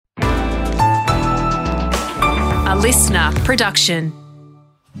A listener production.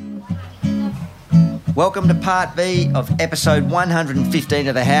 Welcome to part B of episode 115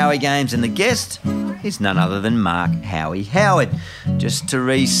 of the Howie Games, and the guest is none other than Mark Howie Howard. Just to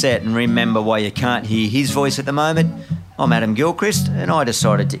reset and remember why you can't hear his voice at the moment, I'm Adam Gilchrist, and I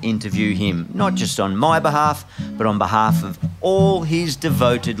decided to interview him, not just on my behalf, but on behalf of all his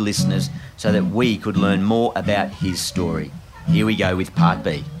devoted listeners, so that we could learn more about his story. Here we go with part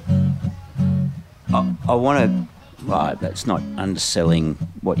B. I want to... Well, that's not underselling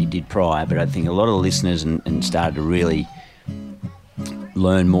what you did prior, but I think a lot of the listeners and started to really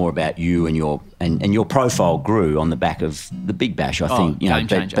learn more about you and your profile grew on the back of the Big Bash. I think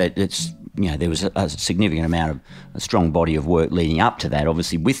but it's there was a significant amount of a strong body of work leading up to that.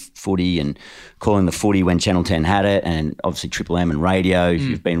 Obviously, with footy and calling the footy when Channel 10 had it, and obviously Triple M and radio.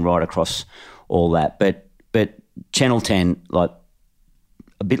 You've been right across all that, but Channel 10, like.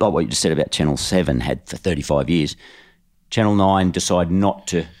 A bit like what you just said about Channel 7 had for 35 years, Channel 9 decided not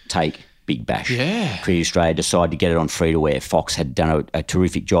to take Big Bash. Yeah. Cricket Australia decided to get it on free-to-air. Fox had done a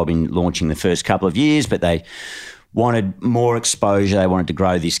terrific job in launching the first couple of years, but they wanted more exposure. They wanted to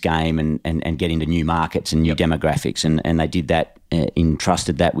grow this game and get into new markets and new demographics, and they did that,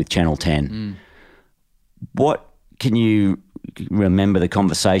 entrusted that with Channel 10. What can you remember the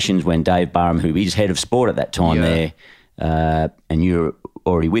conversations when Dave Barham, who is head of sport at that time there, and you're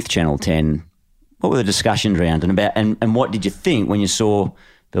already with Channel 10, what were the discussions around and what did you think when you saw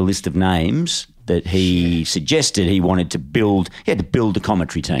the list of names that he suggested he wanted to build? He had to build a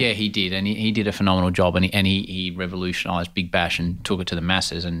commentary team. Yeah, he did, and he did a phenomenal job, and he revolutionised Big Bash and took it to the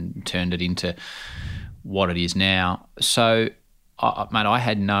masses and turned it into what it is now. So, mate, I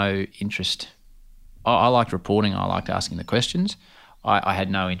had no interest. I liked reporting. I liked asking the questions. I had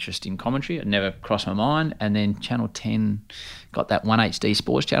no interest in commentary. It never crossed my mind. And then Channel 10 got that 1HD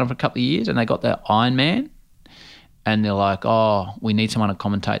Sports channel for a couple of years, and they got that Iron Man. And they're like, oh, we need someone to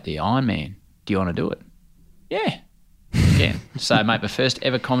commentate the Iron Man. Do you want to do it? Yeah. Again. So, mate, my first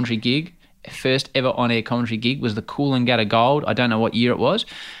ever commentary gig, first ever on-air commentary gig was the Coolangatta Gold. I don't know what year it was.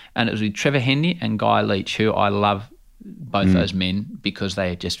 And it was with Trevor Hendy and Guy Leach, who I love both those men because they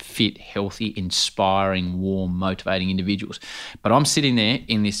are just fit, healthy, inspiring, warm, motivating individuals. But I'm sitting there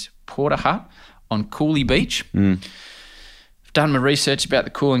in this porter hut on Cooley Beach. I've done my research about the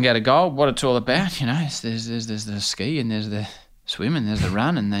Coolangatta Gold, what it's all about. You know, there's the ski and there's the swim and there's the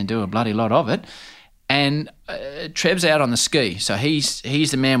run, and they do a bloody lot of it. And Trev's out on the ski, so he's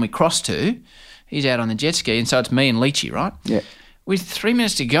the man we cross to. He's out on the jet ski, and so it's me and Leachy, right? Yeah. With 3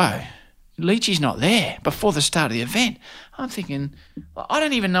 minutes to go, Leachy's not there before the start of the event. I'm thinking, I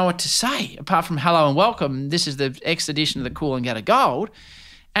don't even know what to say apart from hello and welcome. This is the X edition of the Coolangatta Gold.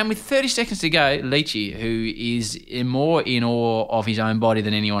 And with 30 seconds to go, Leachy, who is more in awe of his own body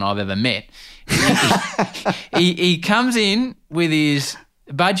than anyone I've ever met, he comes in with his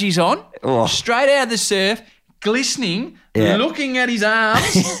budgies on, straight out of the surf, glistening, looking at his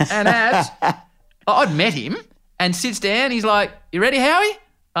arms and abs. I'd met him, and sits down. He's like, you ready, Howie?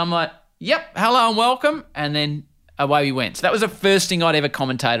 I'm like, yep, hello and welcome, and then away we went. So that was the first thing I'd ever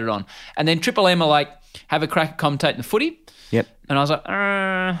commentated on. And then Triple M are like, have a crack at commentating the footy. Yep. And I was like,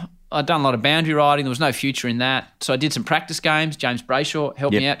 I'd done a lot of boundary riding. There was no future in that. So I did some practice games. James Brayshaw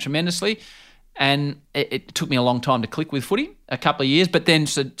helped me out tremendously. And it took me a long time to click with footy, a couple of years. But then,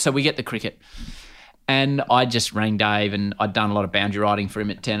 so we get the cricket. And I just rang Dave, and I'd done a lot of boundary riding for him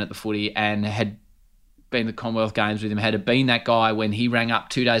at 10 at the footy, and had been to the Commonwealth Games with him, had been that guy when he rang up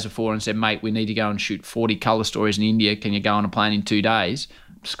 2 days before and said, mate, we need to go and shoot 40 colour stories in India. Can you go on a plane in 2 days?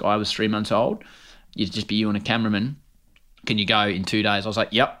 Sky was 3 months old. You'd just be you and a cameraman. Can you go in 2 days? I was like,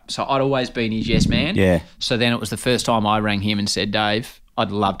 yep. So I'd always been his yes man. Yeah. So then it was the first time I rang him and said, Dave,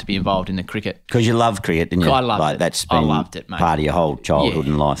 I'd love to be involved in the cricket. Because you love cricket, didn't you? I loved it. That's been loved it, mate. Part of your whole childhood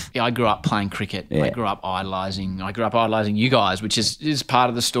and life. Yeah, I grew up playing cricket. Yeah. I grew up idolising you guys, which is part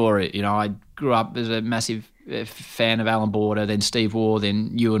of the story. You know, I grew up as a massive fan of Alan Border, then Steve Waugh,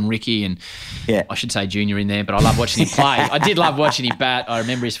 then you and Ricky, and I should say Junior in there, but I love watching him play. I did love watching him bat. I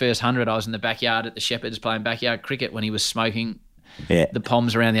remember his first 100. I was in the backyard at the Shepherds playing backyard cricket when he was smoking the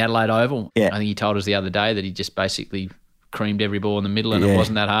Poms around the Adelaide Oval. Yeah. I think he told us the other day that he just basically creamed every ball in the middle, and it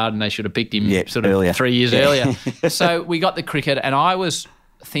wasn't that hard, and they should have picked him earlier. 3 years earlier. So we got the cricket, and I was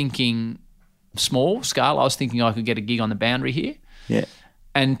thinking small scale. I was thinking I could get a gig on the boundary here. Yeah.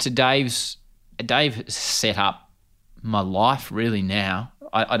 And to Dave set up my life really now.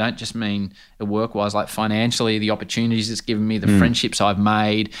 I don't just mean work-wise, like financially, the opportunities it's given me, the friendships I've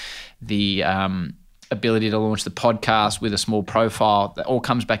made, the ability to launch the podcast with a small profile. That all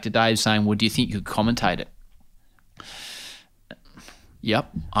comes back to Dave saying, well, do you think you could commentate it?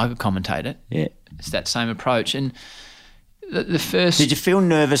 Yep, I could commentate it. Yeah. It's that same approach. And the first... Did you feel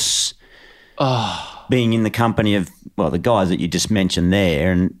nervous being in the company of, the guys that you just mentioned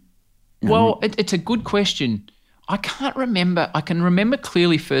there? And Well, it's a good question. I can't remember. I can remember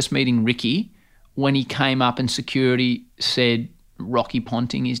clearly first meeting Ricky when he came up and security said Rocky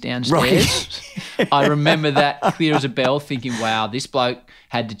Ponting is downstairs. I remember that clear as a bell, thinking, wow, this bloke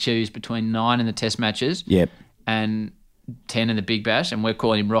had to choose between 9 in the test matches and 10 in the Big Bash, and we're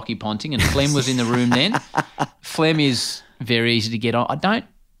calling him Rocky Ponting, and Flem was in the room then. Flem is very easy to get on.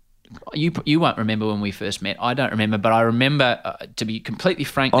 You won't remember when we first met. I don't remember, but I remember, to be completely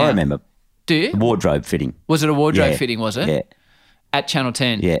frank now. I remember. Do you? Wardrobe fitting. Was it a wardrobe fitting, was it? Yeah. At Channel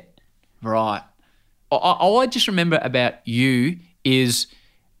 10? Yeah. Right. All I just remember about you is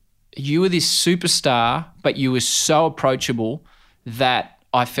you were this superstar, but you were so approachable that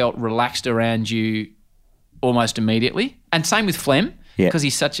I felt relaxed around you almost immediately. And same with Flem, because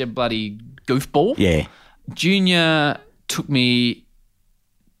he's such a bloody goofball. Yeah. Junior took me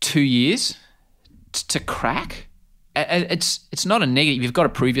 2 years to crack. It's not a negative. You've got to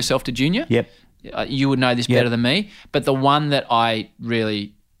prove yourself to Junior. Yep. You would know this better than me. But the one that I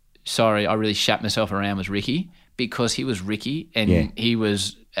really shat myself around was Ricky, because he was Ricky and he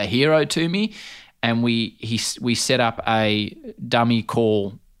was a hero to me. And we set up a dummy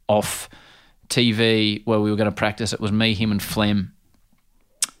call off TV where we were going to practice. It was me, him and Flem.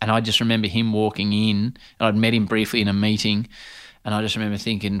 And I just remember him walking in, and I'd met him briefly in a meeting, and I just remember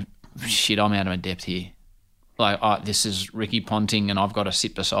thinking, shit, I'm out of my depth here. Like, this is Ricky Ponting and I've got to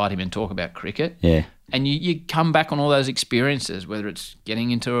sit beside him and talk about cricket. Yeah. And you come back on all those experiences, whether it's getting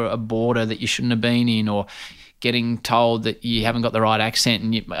into a border that you shouldn't have been in, or getting told that you haven't got the right accent,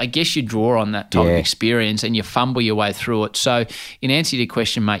 and I guess you draw on that type of experience and you fumble your way through it. So in answer to your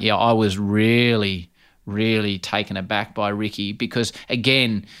question, mate, I was really, really taken aback by Ricky, because,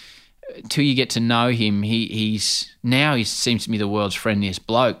 again, till you get to know him, he seems to me the world's friendliest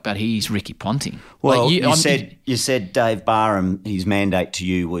bloke, but he's Ricky Ponting. Well, you said Dave Barham, his mandate to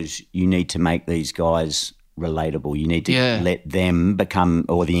you was you need to make these guys relatable. You need to let them become,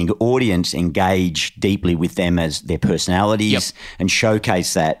 or the audience engage deeply with them as their personalities and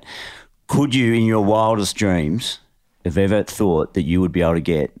showcase that. Could you, in your wildest dreams, have ever thought that you would be able to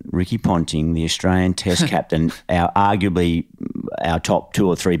get Ricky Ponting, the Australian Test captain, arguably our top 2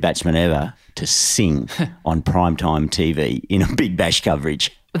 or 3 batsmen ever, to sing on primetime TV in a Big Bash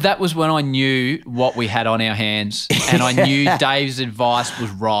coverage? That was when I knew what we had on our hands, and I knew Dave's advice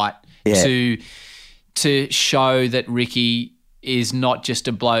was right to show that Ricky is not just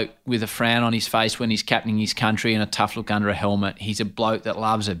a bloke with a frown on his face when he's captaining his country and a tough look under a helmet. He's a bloke that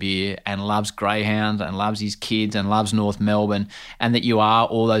loves a beer and loves greyhounds and loves his kids and loves North Melbourne, and that you are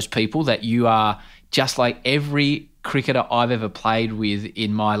all those people, that you are just like every cricketer I've ever played with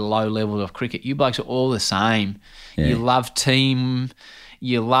in my low level of cricket. You blokes are all the same. Yeah. You love team.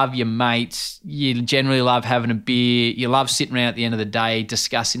 You love your mates. You generally love having a beer. You love sitting around at the end of the day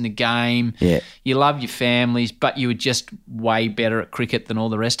discussing the game. Yeah. You love your families, but you were just way better at cricket than all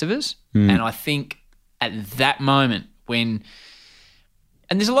the rest of us. And I think at that moment when –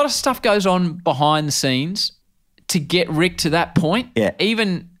 and there's a lot of stuff goes on behind the scenes to get Rick to that point. Yeah.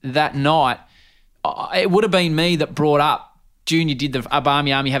 Even that night, it would have been me that brought up, Junior did the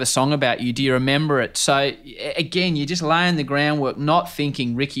Barmy Army have a song about you. Do you remember it? So, again, you're just laying the groundwork, not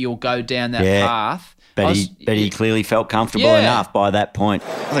thinking Ricky will go down that path. But he clearly felt comfortable enough by that point.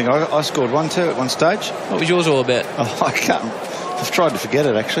 I think I scored 1 too at one stage. What was yours all about? Oh, I can't. I've tried to forget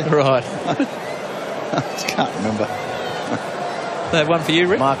it, actually. Right. I just can't remember. They have one for you,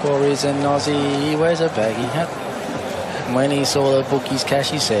 Rick? Mark Warrior's an Aussie. He wears a baggy hat. When he saw the bookies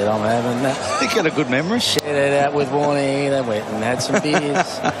cash, he said, I'm having that. He got a good memory. Shared it out with Warnie. They went and had some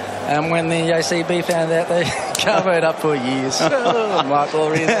beers. And when the ACB found out, they covered up for years. Oh, Mark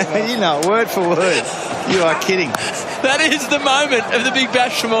Warrior. You know, word for word. You are kidding. That is the moment of the Big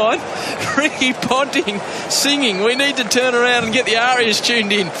Bash for mine. Ricky Ponting singing. We need to turn around and get the Arias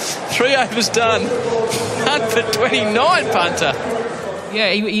tuned in. 3 overs done. Hunt for 29, punter. Yeah,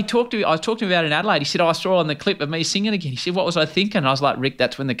 he talked to me. I was talking to him about it in Adelaide. He said, I saw on the clip of me singing again. He said, what was I thinking? And I was like, Rick,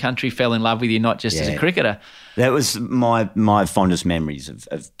 that's when the country fell in love with you, not just as a cricketer. That was my fondest memories of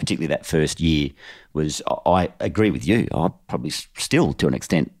particularly that first year. Was I agree with you. I probably still, to an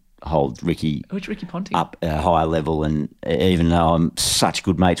extent, hold Ricky. Which Ricky Ponting? Up at a higher level, and even though I'm such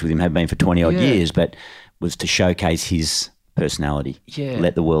good mates with him, have been for 20-odd years, but was to showcase his personality. Yeah.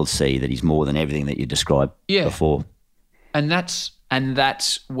 Let the world see that he's more than everything that you described before. And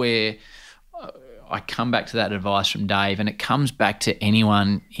that's where I come back to that advice from Dave, and it comes back to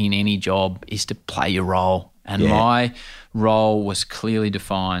anyone in any job, is to play your role. And my role was clearly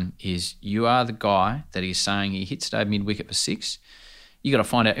defined is you are the guy that he's saying he hits Dave mid-wicket for 6. You got to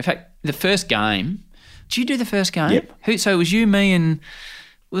find out. In fact, the first game, did you do the first game? Yep. So it was you, me and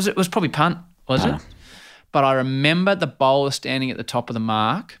it was probably punt, was it? But I remember the bowler standing at the top of the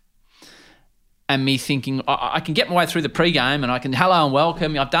mark and me thinking, I can get my way through the pre-game and I can hello and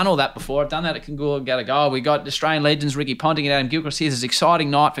welcome. I've done all that before. I've done that at Kangoola. We got Australian legends, Ricky Ponting and Adam Gilchrist. Here's this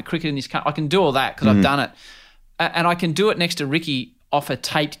exciting night for cricket in this country. I can do all that because I've done it. And I can do it next to Ricky off a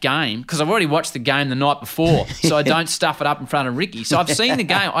taped game because I've already watched the game the night before, so I don't stuff it up in front of Ricky. So I've seen the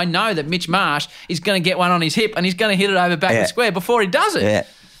game. I know that Mitch Marsh is going to get one on his hip and he's going to hit it over back the square before he does it. Yeah.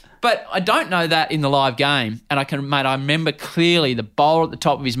 But I don't know that in the live game. And I remember clearly the bowler at the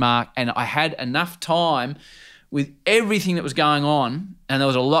top of his mark, and I had enough time with everything that was going on, and there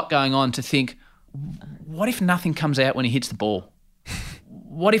was a lot going on, to think, what if nothing comes out when he hits the ball?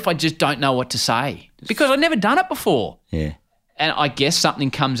 What if I just don't know what to say? Because I'd never done it before. Yeah. And I guess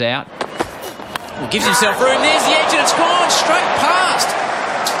something comes out. Well, gives himself room. There's the edge and it's gone straight past.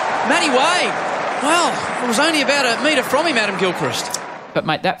 Matty Wade. Well, it was only about a metre from him, Adam Gilchrist. But,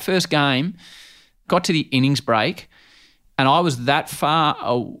 mate, that first game got to the innings break and I was that far.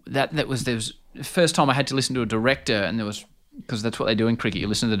 There was the first time I had to listen to a director, and there was, because that's what they do in cricket. You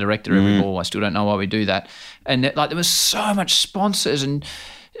listen to the director every ball. I still don't know why we do that. And there was so much sponsors, and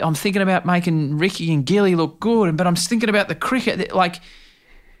I'm thinking about making Ricky and Gilly look good, but I'm thinking about the cricket.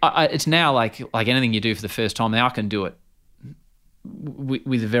 It's now like anything you do for the first time. Now I can do it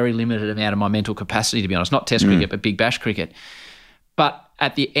with a very limited amount of my mental capacity, to be honest. Not Test cricket, but Big Bash cricket. But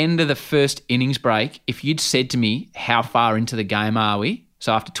at the end of the first innings break, if you'd said to me, how far into the game are we?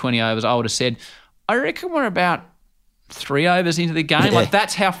 So after 20 overs, I would have said, I reckon we're about 3 overs into the game. Like,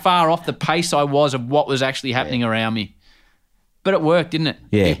 that's how far off the pace I was of what was actually happening around me. But it worked, didn't it?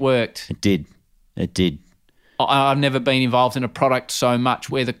 Yeah. It worked. It did. It did. I've never been involved in a product so much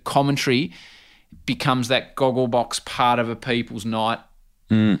where the commentary becomes that goggle box part of a people's night.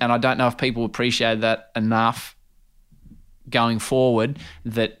 And I don't know if people appreciate that enough going forward,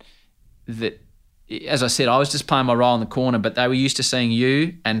 that as I said, I was just playing my role in the corner, but they were used to seeing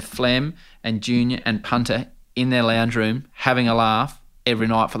you and Flem and Junior and Punter in their lounge room having a laugh every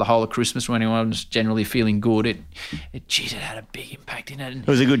night for the whole of Christmas when anyone was generally feeling good. It had a big impact in it. It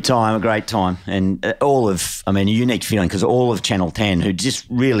was a good time, a great time, and a unique feeling, because all of Channel 10, who just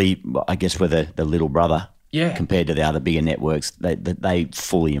really, I guess, were the little brother compared to the other bigger networks, they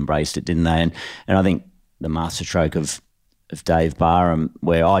fully embraced it, didn't they? And I think the masterstroke of Dave Barham,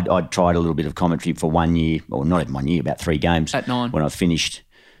 where I'd tried a little bit of commentary for 1 year, or not even 1 year, about 3 games. At 9. When I finished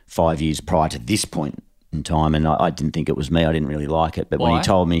 5 years prior to this point in time, and I didn't think it was me. I didn't really like it. But Why? when he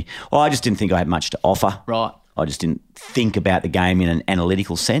told me, I just didn't think I had much to offer. Right. I just didn't think about the game in an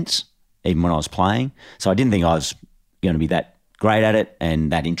analytical sense, even when I was playing. So I didn't think I was going to be that great at it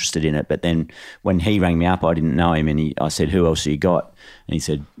and that interested in it. But then when he rang me up, I didn't know him, and I said, who else have you got? And he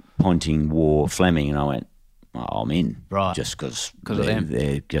said, Ponting, War, Fleming. And I went, I'm in, right? Just because of them.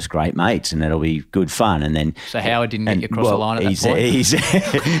 They're just great mates, and that'll be good fun. And then, so Howard didn't get you across the line at that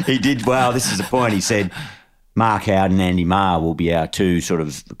point. He did. Well, this is the point. He said, Mark Howard and Andy Marr will be our 2 sort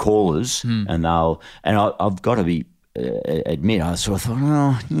of callers, and I've got to admit, I sort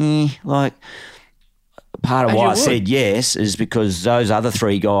of thought, part of why I said yes is because those other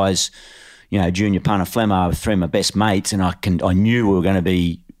 3 guys, Junior, Punter, Flem, are 3 of my best mates, and I knew we were going to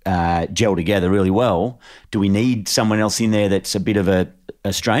be gel together really well. Do we need someone else in there that's a bit of a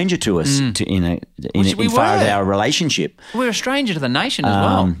stranger to us in far as our relationship? We're a stranger to the nation as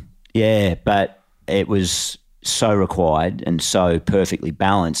well. Yeah, but it was so required and so perfectly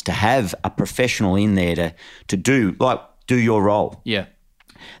balanced to have a professional in there to do your role. Yeah.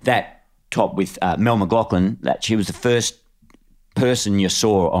 That topped with Mel McLaughlin, that she was the first person you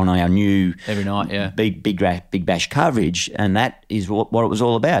saw on our new every night, big bash coverage, and that is what it was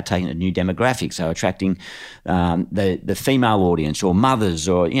all about, taking a new demographic, so attracting the female audience or mothers,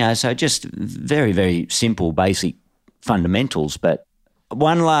 or so just very, very simple, basic fundamentals. But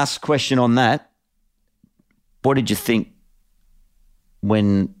one last question on that: what did you think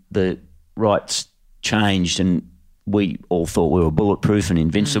when the rights changed and we all thought we were bulletproof and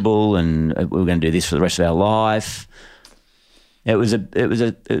invincible and we were going to do this for the rest of our life? It was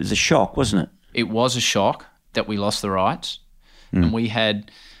a shock, wasn't it? It was a shock that we lost the rights, and we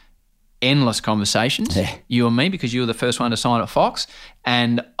had endless conversations, you and me, because you were the first one to sign at Fox,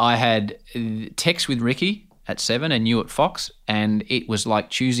 and I had text with Ricky at 7 and you at Fox, and it was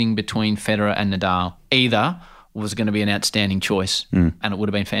like choosing between Federer and Nadal. Either was going to be an outstanding choice, and it would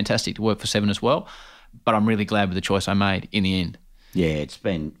have been fantastic to work for 7 as well, but I'm really glad with the choice I made in the end. Yeah, it's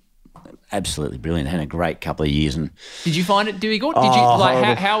been absolutely brilliant. Had a great couple of years. And Did you find it difficult? Did you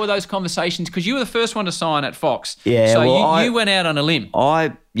horrible. how were those conversations? Because you were the first one to sign at Fox. Yeah, So well, you went out on a limb.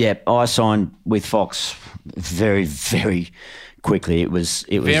 I signed with Fox very, very quickly. It was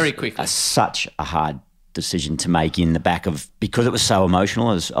Very quickly. such a hard decision to make in the back of, because it was so emotional.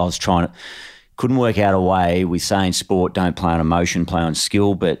 I was couldn't work out a way with saying sport, don't play on emotion, play on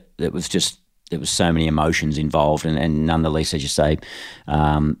skill, but there was so many emotions involved, and nonetheless, as you say,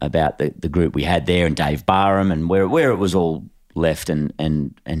 about the group we had there and Dave Barham and where it was all left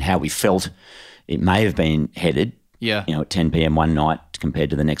and how we felt it may have been headed. Yeah. At 10 p.m. one night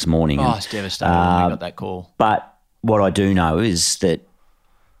compared to the next morning. Oh, it's devastating when we got that call. But what I do know is that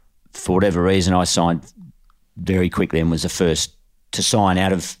for whatever reason, I signed very quickly and was the first to sign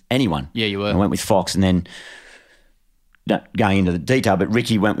out of anyone. Yeah, you were. I went with Fox, and then, not going into the detail, but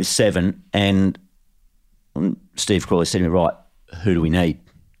Ricky went with 7, and Steve Crawley said to me, right, who do we need?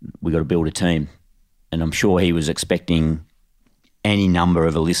 We got to build a team. And I'm sure he was expecting any number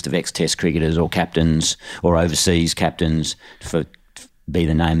of a list of ex-Test cricketers or captains or overseas captains for be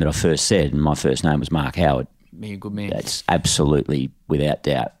the name that I first said, and my first name was Mark Howard. Being a good man. That's absolutely, without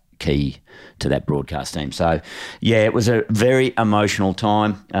doubt, key to that broadcast team. So, yeah, it was a very emotional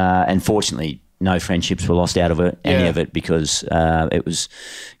time, and fortunately no friendships were lost out of it, any of it, because it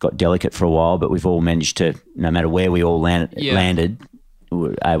got delicate for a while, but we've all managed to, no matter where we all landed, we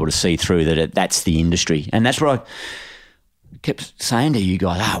were able to see through that that's the industry. And that's what I kept saying to you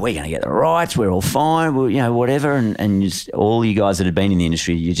guys, we're going to get the rights, we're all fine, whatever. And just, all you guys that had been in the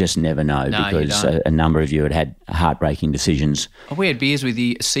industry, you just never know, because a number of you had heartbreaking decisions. We had beers with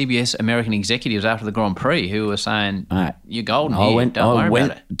the CBS American executives after the Grand Prix who were saying, you're golden here, don't worry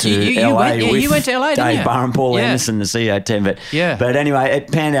about it. You went to LA, didn't you? Dave Barham, Paul Anderson, the CEO team. But anyway,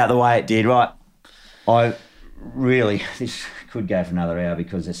 it panned out the way it did, right? This could go for another hour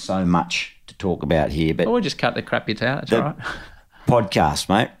because there's so much to talk about here. But we'll just cut the crap bits out, it's all right. Podcast,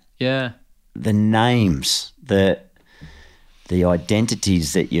 mate. Yeah. The names, the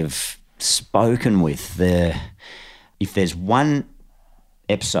identities that you've spoken with, if there's one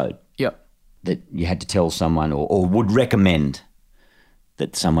episode that you had to tell someone or would recommend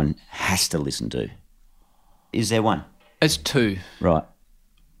that someone has to listen to, is there one? It's 2. Right.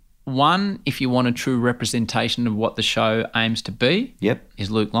 One, if you want a true representation of what the show aims to be, is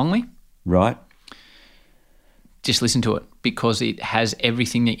Luke Longley. Right. Just listen to it because it has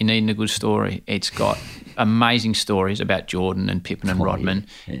everything that you need in a good story. It's got amazing stories about Jordan and Pippen and Rodman.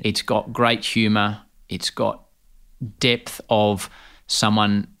 Yeah. It's got great humour. It's got depth of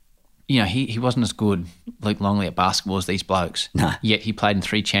someone, he wasn't as good, Luke Longley, at basketball as these blokes. No. Yet he played in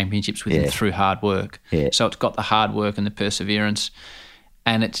 3 championships with them through hard work. Yeah. So it's got the hard work and the perseverance,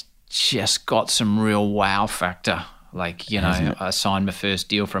 and it's just got some real wow factor. Like, I signed my first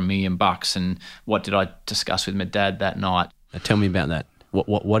deal for $1 million, and what did I discuss with my dad that night? Now tell me about that.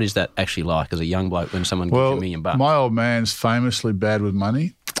 What is that actually like as a young bloke when someone gives you $1 million? My old man's famously bad with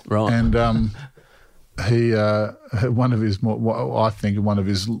money. Right. And he one of his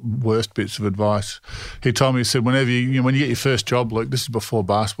worst bits of advice, he told me, he said, when you get your first job, Luke, this is before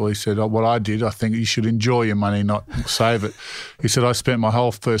basketball, he said, what I did, I think you should enjoy your money, not save it. He said, I spent my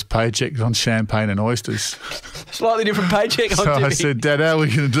whole first paycheck on champagne and oysters. Slightly different paycheck. So I said, Dad, how are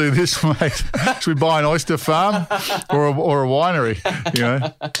we going to do this, mate? Should we buy an oyster farm or a winery?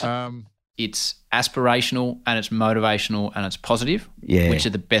 It's aspirational and it's motivational and it's positive, which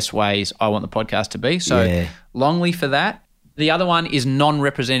are the best ways I want the podcast to be. So Longley for that. The other one is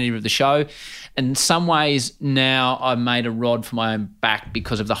non-representative of the show. In some ways now I've made a rod for my own back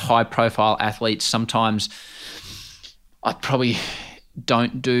because of the high-profile athletes. Sometimes I probably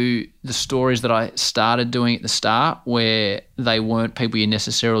don't do the stories that I started doing at the start where they weren't people you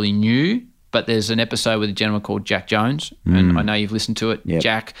necessarily knew. But there's an episode with a gentleman called Jack Jones, and I know you've listened to it. Yep.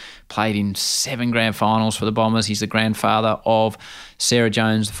 Jack played in 7 grand finals for the Bombers. He's the grandfather of Sarah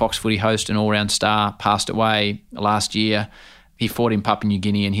Jones, the Fox Footy host and all-round star, passed away last year. He fought in Papua New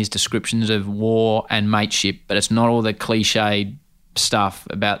Guinea, and his descriptions of war and mateship, but it's not all the cliched stuff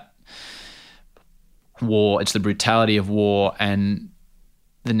about war. It's the brutality of war and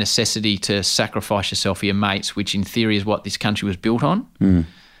the necessity to sacrifice yourself for your mates, which in theory is what this country was built on.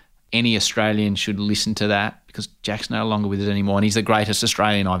 Any Australian should listen to that because Jack's no longer with us anymore, and he's the greatest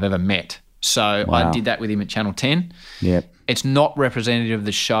Australian I've ever met. So I did that with him at Channel 10. Yep. It's not representative of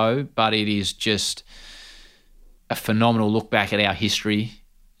the show, but it is just a phenomenal look back at our history,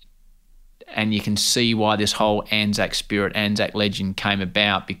 and you can see why this whole Anzac spirit, Anzac legend came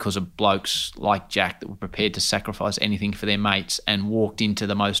about because of blokes like Jack that were prepared to sacrifice anything for their mates and walked into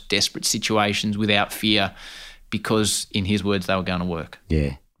the most desperate situations without fear because, in his words, they were going to work.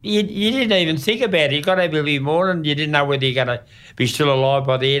 Yeah. You didn't even think about it. You got up every morning. You didn't know whether you're going to be still alive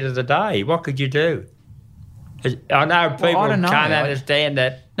by the end of the day. What could you do? I know people can't understand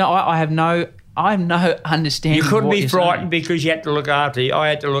that. No, I have no understanding. You couldn't of what be you're frightened saying. because you had to look after. I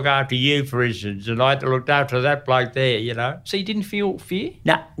had to look after you, for instance, and I had to look after that bloke there. You know. So you didn't feel fear?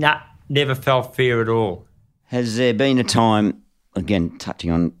 Nah, never felt fear at all. Has there been a time, again,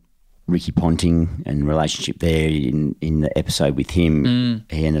 touching on Ricky Ponting and relationship there in the episode with him,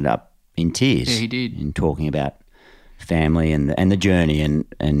 he ended up in tears. Yeah, he did. In talking about family and the journey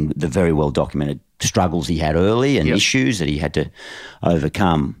and the very well documented struggles he had early and issues that he had to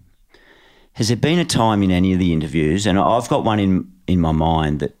overcome. Has there been a time in any of the interviews, and I've got one in my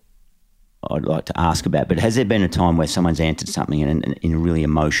mind that I'd like to ask about, but has there been a time where someone's answered something in a really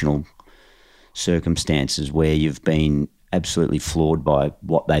emotional circumstances where you've been absolutely floored by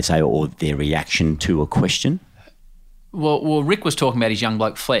what they say or their reaction to a question? Well, Rick was talking about his young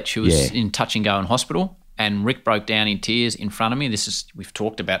bloke Fletch, who was in touch and go in hospital, and Rick broke down in tears in front of me. We've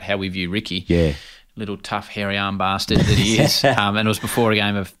talked about how we view Ricky, little tough hairy arm bastard that he is, and it was before a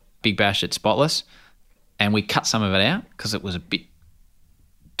game of Big Bash at Spotless, and we cut some of it out because it was a bit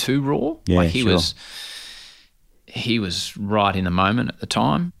too raw. He was right in the moment at the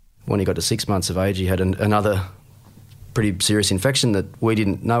time. When he got to 6 months of age, he had another pretty serious infection that we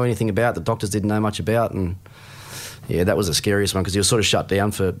didn't know anything about, the doctors didn't know much about, and that was the scariest one because he was sort of shut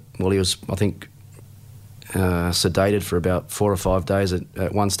down he was, I think, sedated for about 4 or 5 days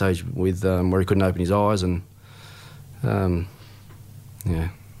at one stage with where he couldn't open his eyes, and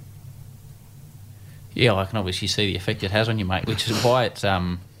Yeah, I can obviously see the effect it has on you, mate, which is why it's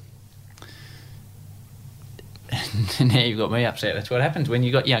now you've got me upset. That's what happens when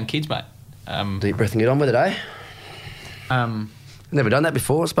you've got young kids, mate. Deep breath and get on with it, eh? Never done that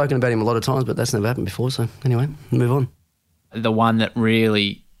before. I've spoken about him a lot of times, but that's never happened before. So anyway, move on. The one that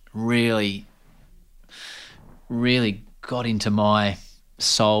really, really, really got into my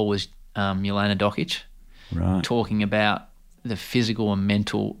soul was Jelena Dokic, talking about the physical and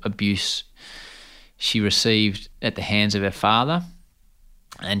mental abuse she received at the hands of her father.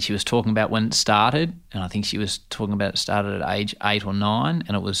 And she was talking about when it started, and I think she was talking about it started at age 8 or 9,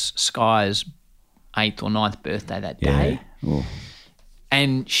 and it was Sky's 8th or 9th birthday that day. Ooh.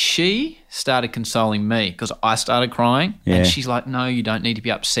 And she started consoling me because I started crying, and she's like, "No, you don't need to be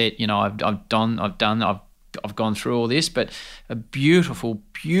upset. You know, I've gone through all this." But a beautiful,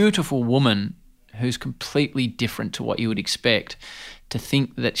 beautiful woman who's completely different to what you would expect. To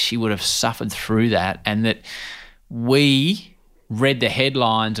think that she would have suffered through that, and that we read the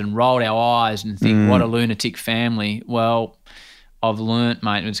headlines and rolled our eyes and think, what a lunatic family. Well, I've learnt,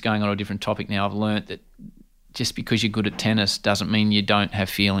 mate, and it's going on a different topic now, I've learnt that just because you're good at tennis doesn't mean you don't have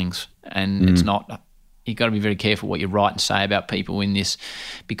feelings. And it's not, you've got to be very careful what you write and say about people in this,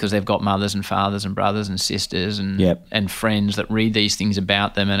 because they've got mothers and fathers and brothers and sisters and friends that read these things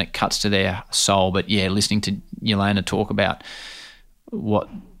about them, and it cuts to their soul. But yeah, listening to Jelena talk about what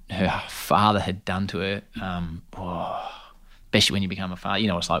her father had done to her, especially when you become a father. You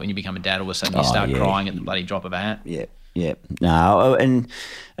know what it's like when you become a dad, all of a sudden you start crying at the bloody drop of a hat. Yeah. No, and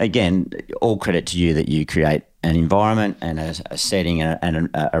again, all credit to you that you create an environment and a setting and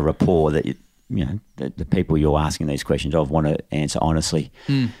a rapport that, you know, the people you're asking these questions of want to answer honestly.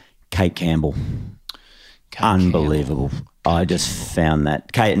 Kate Campbell. Unbelievable. I just found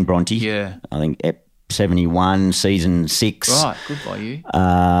that. Kate and Bronte. Yeah. I think 71, season 6. Right, good by you.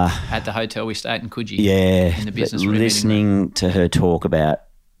 At the hotel we stayed in Coogee. Yeah. In the business room. Listening to her talk about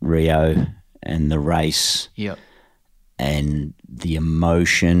Rio and the race. Yep. And the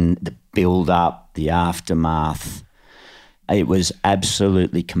emotion, the build-up, the aftermath. It was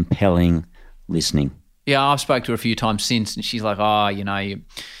absolutely compelling listening. Yeah, I've spoke to her a few times since, and she's like, you know,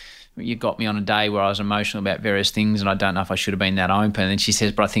 you got me on a day where I was emotional about various things and I don't know if I should have been that open. And she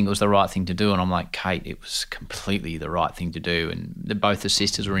says, but I think it was the right thing to do. And I'm like, Kate, it was completely the right thing to do. And both the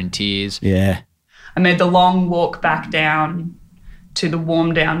sisters were in tears. Yeah. I made the long walk back down to the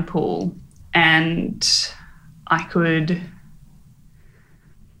warm down pool, and I could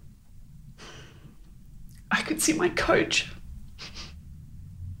see my coach.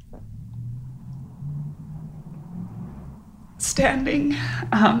 Standing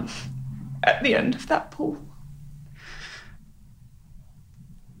at the end of that pool.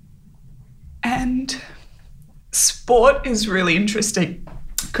 And sport is really interesting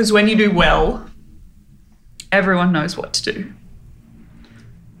because when you do well, everyone knows what to do.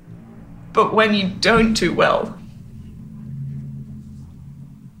 But when you don't do well,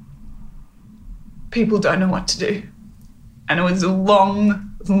 people don't know what to do. And it was a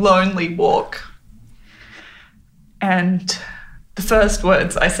long, lonely walk. And the The first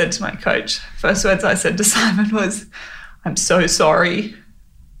words I said to my coach, first words I said to Simon was, "I'm so sorry.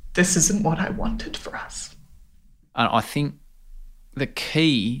 This isn't what I wanted for us." And I think the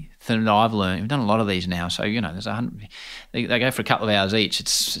key thing that I've learned, we've done a lot of these now, so, there's 100, they go for a couple of hours each.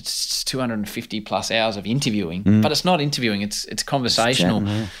 It's 250 plus hours of interviewing, but it's not interviewing, it's conversational.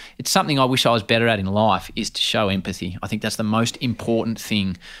 It's something I wish I was better at in life, is to show empathy. I think that's the most important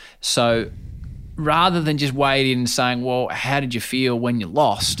thing. So rather than just wade in and saying, well, how did you feel when you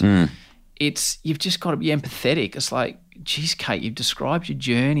lost? You've just got to be empathetic. It's like, geez, Kate, you've described your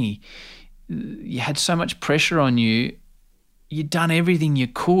journey. You had so much pressure on you. You'd done everything you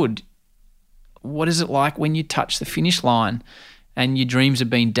could. What is it like when you touch the finish line and your dreams have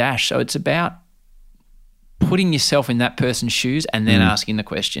been dashed? So it's about putting yourself in that person's shoes and then asking the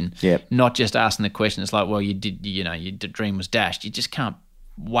question. Yep. Not just asking the question. It's like, well, your dream was dashed. You just can't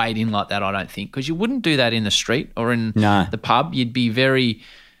wade in like that, I don't think, because you wouldn't do that in the street or in the pub. You'd be very...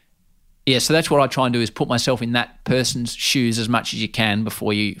 Yeah, so that's what I try and do, is put myself in that person's shoes as much as you can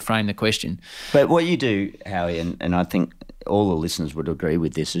before you frame the question. But what you do, Howie, and I think all the listeners would agree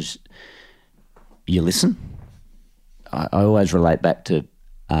with this, is you listen. I always relate back to,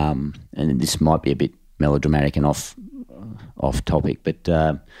 and this might be a bit melodramatic and off topic, but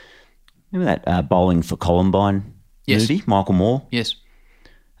remember that Bowling for Columbine movie, Michael Moore? Yes.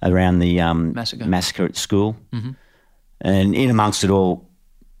 Around the massacre at school. Mm-hmm. And in amongst it all,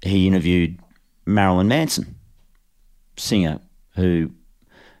 he interviewed Marilyn Manson, singer, who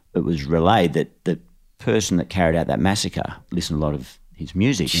it was relayed that the person that carried out that massacre listened to a lot of his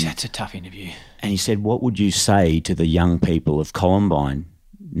music. Jeez, that's a tough interview. And he said, what would you say to the young people of Columbine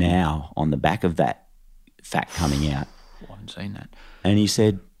now on the back of that fact coming out? I haven't seen that. And he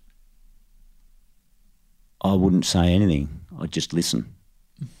said, I wouldn't say anything. I'd just listen.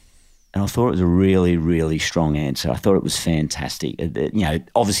 And I thought it was a really, really strong answer. I thought it was fantastic.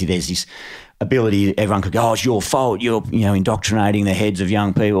 Obviously there's this ability, everyone could go, oh, it's your fault, you're indoctrinating the heads of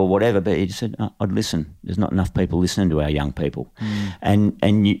young people or whatever. But he just said, I'd listen. There's not enough people listening to our young people. And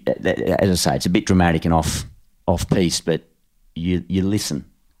you, as I say, it's a bit dramatic and off piece, but you listen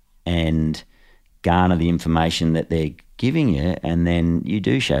and garner the information that they're giving you, and then you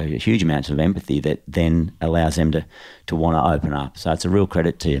do show huge amounts of empathy that then allows them to want to open up. So it's a real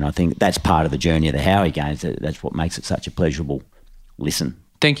credit to you, and I think that's part of the journey of the Howie Games. That's what makes it such a pleasurable listen.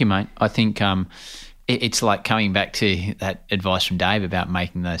 Thank you, mate. I think it's like coming back to that advice from Dave about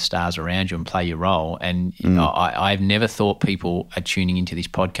making those stars around you and play your role. And I've never thought people are tuning into this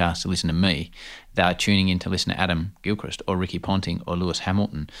podcast to listen to me. They are tuning in to listen to Adam Gilchrist or Ricky Ponting or Lewis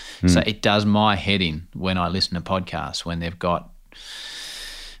Hamilton. So it does my head in when I listen to podcasts when they've got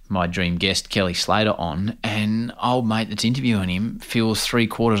my dream guest, Kelly Slater, on, and old mate that's interviewing him fills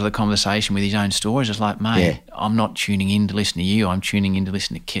 3/4 of the conversation with his own stories. It's like, mate, I'm not tuning in to listen to you. I'm tuning in to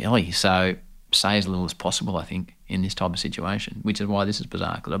listen to Kelly. So say as little as possible, I think, in this type of situation, which is why this is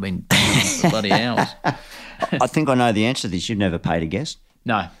bizarre, because I've been for bloody hours. I think I know the answer to this. You've never paid a guest?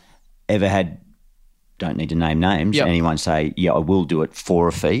 No. Ever had, don't need to name names, anyone say, yeah, I will do it for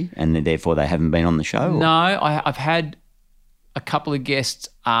a fee, and then therefore they haven't been on the show? Or? No, I've had a couple of guests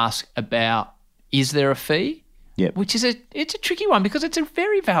ask about, is there a fee? Yep. Which is it's a tricky one, because it's a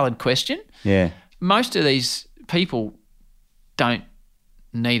very valid question. Yeah. Most of these people don't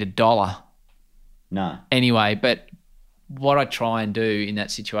need $1. No. Anyway, but what I try and do in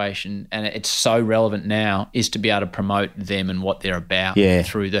that situation, and it's so relevant now, is to be able to promote them and what they're about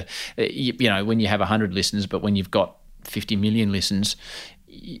through the, when you have 100 listeners, but when you've got 50 million listens,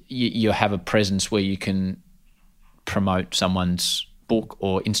 you have a presence where you can promote someone's book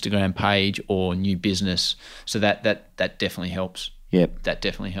or Instagram page or new business. So that definitely helps. Yep. That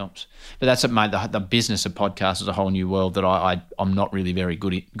definitely helps. But that's it, mate. The business of podcasts is a whole new world that I'm not really very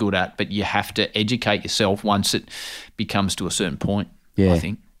good at, but you have to educate yourself once it becomes to a certain point, I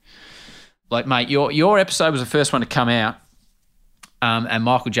think. Like, mate, your episode was the first one to come out, and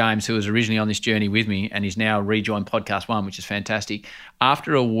Michael James, who was originally on this journey with me and is now rejoined Podcast One, which is fantastic.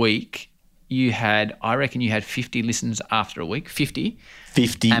 After a week, I reckon you had 50 listens after a week, 50.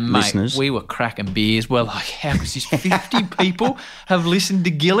 50 and mate, listeners. We were cracking beers. We're like, how is this 50 people have listened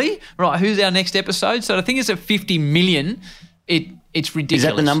to Gilly? Right, who's our next episode? So I think it's at 50 million. It's ridiculous. Is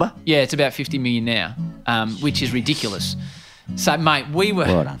that the number? Yeah, it's about 50 million now, which is ridiculous. So, mate, we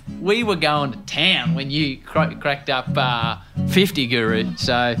were going to town when you cracked up 50, Guru.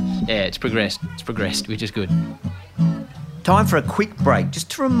 So, yeah, it's progressed, which is good. Time for a quick break, just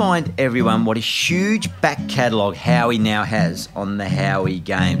to remind everyone what a huge back catalogue Howie now has on the Howie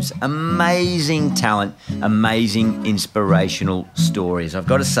Games. Amazing talent, amazing inspirational stories. I've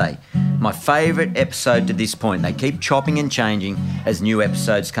got to say, My favourite episode to this point. They keep chopping and changing as new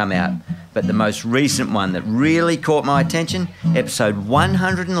episodes come out. But the most recent one that really caught my attention, episode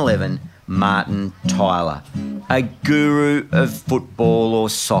 111, Martin Tyler, a guru of football or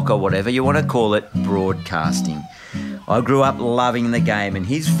soccer, whatever you want to call it, broadcasting. I grew up loving the game, and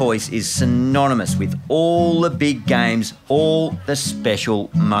his voice is synonymous with all the big games, all the special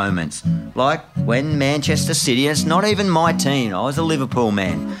moments. Like when Manchester City, and it's not even my team, I was a Liverpool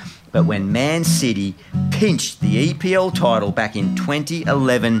man, but when Man City pinched the EPL title back in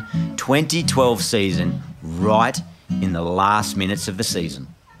 2011-2012 season, right in the last minutes of the season.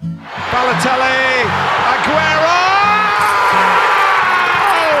 Balotelli, Aguero!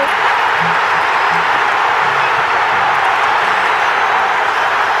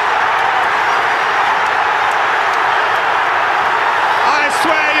 I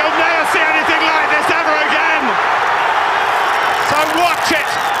swear you'll never see anything like this ever again. So watch it,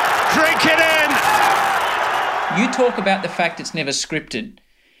 drink it in. You talk about the fact it's never scripted.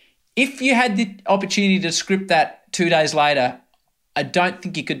 If you had the opportunity to script that 2 days later, I don't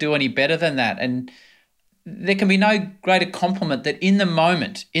think you could do any better than that. And there can be no greater compliment that in the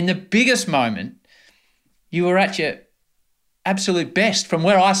moment, in the biggest moment, you were at your absolute best from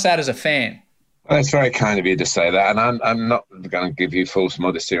where I sat as a fan. Well, it's very kind of you to say that. And I'm not going to give you false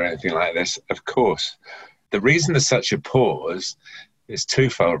modesty or anything like this. Of course, the reason there's such a pause is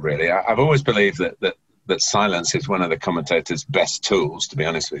twofold, really. I've always believed that silence is one of the commentator's best tools, to be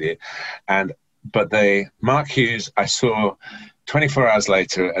honest with you. But Mark Hughes, I saw 24 hours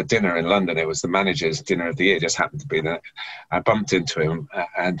later at dinner in London. It was the manager's dinner of the year, just happened to be there. I bumped into him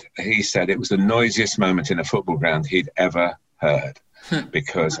and he said it was the noisiest moment in a football ground he'd ever heard.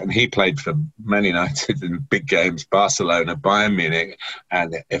 And he played for Man United in big games, Barcelona, Bayern Munich.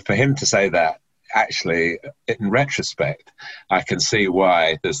 And for him to say that, actually, in retrospect, I can see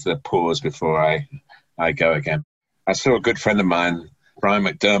why there's the pause before I go again. I saw a good friend of mine, Brian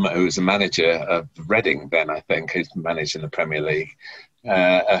McDermott, who was the manager of Reading then, I think, who's managed in the Premier League,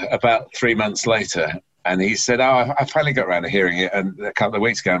 about 3 months later. And he said, I finally got around to hearing it and a couple of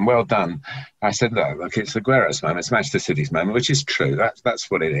weeks ago, and well done. I said, no, look, it's Aguero's moment, it's Manchester City's moment, which is true. That's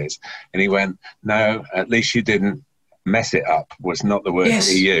what it is. And he went, no, at least you didn't mess it up, was not the word that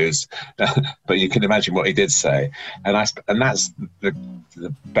he used. But you can imagine what he did say. And that's the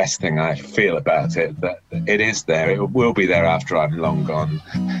best thing I feel about it, that it is there. It will be there after I'm long gone.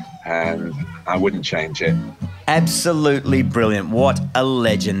 And I wouldn't change it. Absolutely brilliant. What a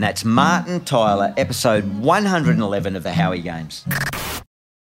legend. That's Martin Tyler, episode 111 of the Howie Games.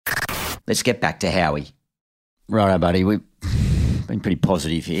 Let's get back to Howie. Righto, buddy. We've been pretty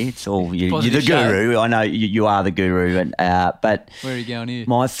positive here. It's all you're the guru. I know you are the guru, but where are you going here?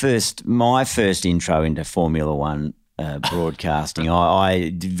 My first intro into Formula One broadcasting,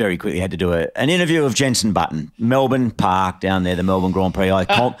 I very quickly had to do an interview of Jenson Button, Melbourne Park down there, the Melbourne Grand Prix.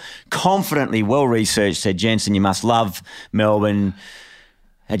 I confidently, well researched, said, Jenson, you must love Melbourne.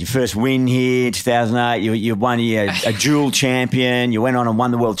 Had your first win here, 2008. You won a dual champion. You went on and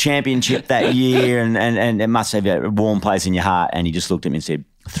won the world championship that year, and it must have a warm place in your heart. And he just looked at me and said,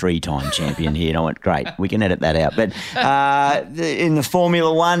 3-time champion here. And I went, great, we can edit that out. But in the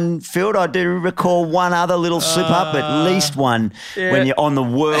Formula One field, I do recall one other little slip-up, at least one, when you're on the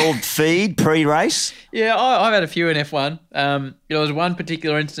world feed pre-race. Yeah, I've had a few in F1. There was one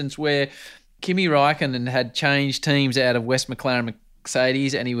particular instance where Kimi Räikkönen had changed teams out of West McLaren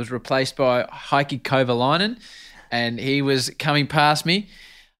Mercedes, and he was replaced by Heikki Kovalainen, and he was coming past me,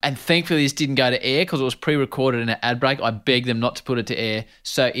 and thankfully this didn't go to air because it was pre-recorded in an ad break. I begged them not to put it to air,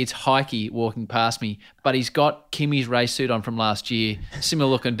 so it's Heikki walking past me, but he's got Kimi's race suit on from last year,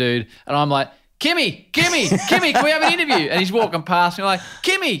 similar looking dude, and I'm like, Kimi, can we have an interview? And he's walking past me, I'm like,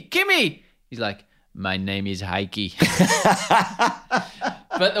 Kimi. He's like, my name is Heikki.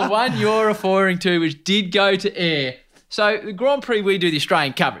 But the one you're referring to, which did go to air. So the Grand Prix, we do the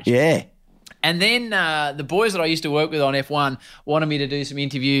Australian coverage. Yeah. And then the boys that I used to work with on F1 wanted me to do some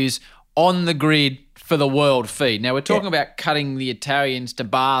interviews on the grid for the world feed. Now, we're talking about cutting the Italians to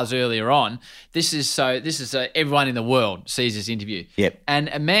bars earlier on. This is everyone in the world sees this interview. Yep. And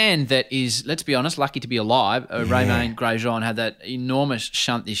a man that is, let's be honest, lucky to be alive, Romain Grosjean, had that enormous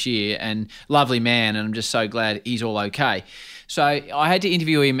shunt this year, and lovely man, and I'm just so glad he's all okay. So I had to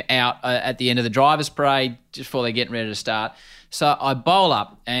interview him out at the end of the drivers' parade just before they're getting ready to start. So I bowl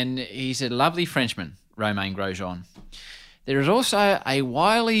up, and he's a lovely Frenchman, Romain Grosjean. There is also a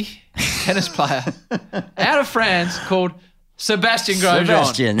wily tennis player out of France called Sebastian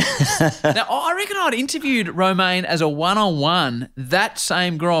Grosjean. Now, I reckon I'd interviewed Romain as a one-on-one that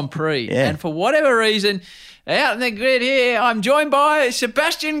same Grand Prix. Yeah. And for whatever reason, out in the grid here, I'm joined by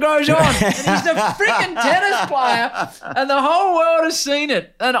Sebastian Grosjean. And he's the freaking tennis player, and the whole world has seen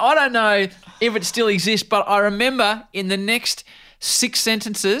it. And I don't know if it still exists, but I remember in the next 6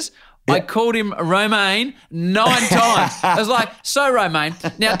 sentences, I called him Romain 9 times. I was like, so Romain,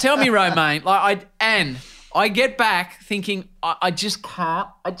 now tell me, Romain, I get back thinking I just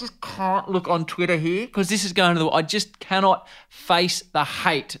can't look on Twitter here because this is going to I just cannot face the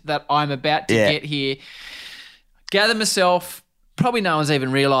hate that I'm about to get here. Gather myself. Probably no one's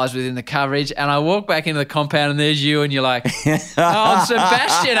even realised within the coverage, and I walk back into the compound and there's you, and you're like, "Oh,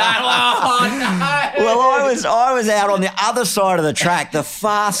 Sebastian!" Oh no! Well, I was out on the other side of the track, the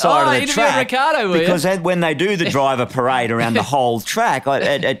far side of the track, Ricardo, because when they do the driver parade around the whole track,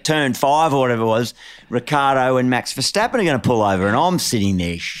 at turn 5 or whatever it was, Ricardo and Max Verstappen are going to pull over, and I'm sitting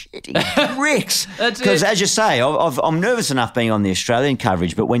there shitting bricks because, as you say, I'm nervous enough being on the Australian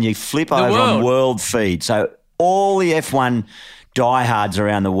coverage, but when you flip over on world feed, so all the F1 diehards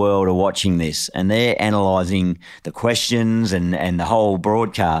around the world are watching this and they're analysing the questions and the whole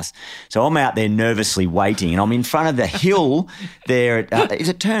broadcast. So I'm out there nervously waiting, and I'm in front of the hill there. Is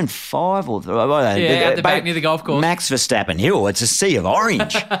it turn 5 or at the back near the golf course? Max Verstappen Hill. It's a sea of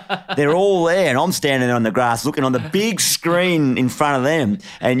orange. They're all there, and I'm standing there on the grass looking on the big screen in front of them,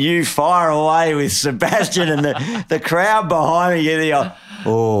 and you fire away with Sebastian and the crowd behind me.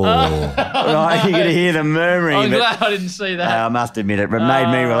 Right, you're going to hear the murmuring. I'm glad I didn't see that. I must admit it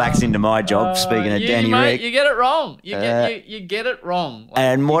made me relax into my job, speaking of Danny Rick. You get it wrong. You get it wrong.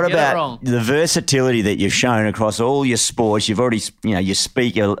 And what about the versatility that you've shown across all your sports? You've already, you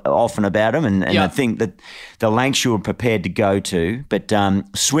speak often about them, and I think that the lengths you were prepared to go to. But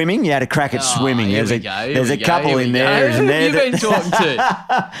swimming, you had a crack at swimming. There's a couple in there, isn't there? Who have you been talking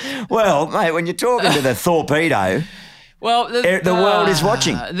to? Well, mate, when you're talking to the torpedo... Well, the world is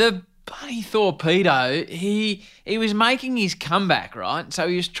watching. The bloody torpedo, he was making his comeback, right? So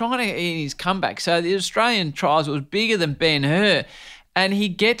he was trying to in his comeback. So the Australian trials was bigger than Ben-Hur, and he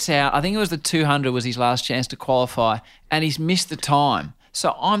gets out. I think it was the 200 was his last chance to qualify, and he's missed the time.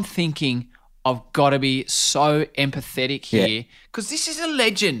 So I'm thinking, I've got to be so empathetic here because this is a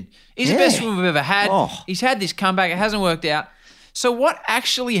legend. He's the best swimmer we've ever had. He's had this comeback. It hasn't worked out. So what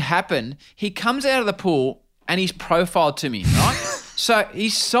actually happened, he comes out of the pool and he's profiled to me, right? So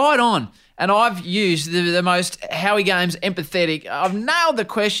he's side on, and I've used the most Howie Games empathetic. I've nailed the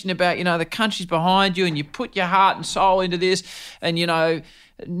question about, the country's behind you and you put your heart and soul into this, and,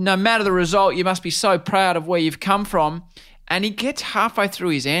 no matter the result, you must be so proud of where you've come from. And he gets halfway through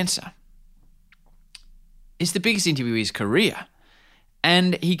his answer. It's the biggest interview of his career.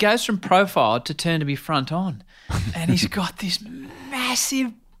 And he goes from profile to turn to be front on. And he's got this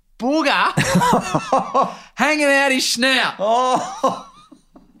massive booger hanging out his snout.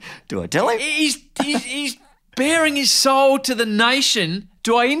 Do I tell him? He's bearing his soul to the nation.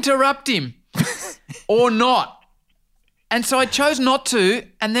 Do I interrupt him or not? And so I chose not to.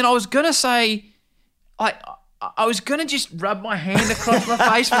 And then I was going to say, I was going to just rub my hand across my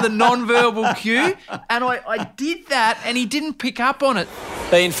face for the non-verbal cue. And I did that, and he didn't pick up on it.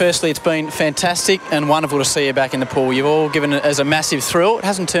 Ian, firstly, it's been fantastic and wonderful to see you back in the pool. You've all given it as a massive thrill. It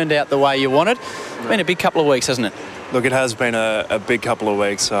hasn't turned out the way you wanted. It's been a big couple of weeks, hasn't it? Look, it has been a big couple of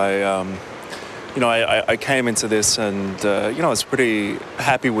weeks. I came into this and, I was pretty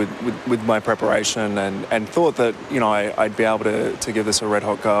happy with my preparation and thought that, I'd be able to give this a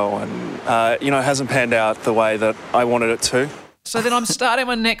red-hot go. And, it hasn't panned out the way that I wanted it to. So then I'm starting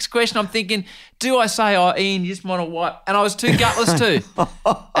my next question. I'm thinking, do I say, Ian, you just want to wipe? And I was too gutless too.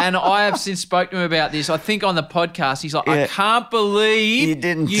 And I have since spoke to him about this. I think on the podcast, he's like, I can't believe you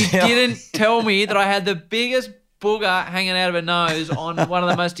didn't tell me that I had the biggest booger hanging out of her nose on one of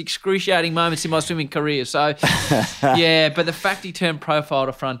the most excruciating moments in my swimming career. So, but the fact he turned profile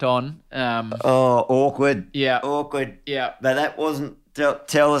to front on. Awkward. Yeah. Awkward. Yeah. But that wasn't,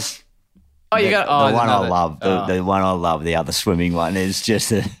 tell us. Oh, you got the one I love. The one I love. The other swimming one is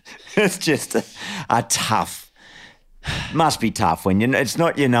just a tough. Must be tough when it's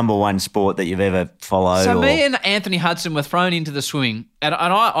not your number one sport that you've ever followed. So me and Anthony Hudson were thrown into the swimming, and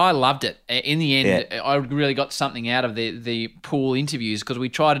I loved it. In the end, I really got something out of the pool interviews because we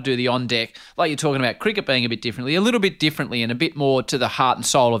try to do the on deck, like you're talking about cricket being a little bit differently, and a bit more to the heart and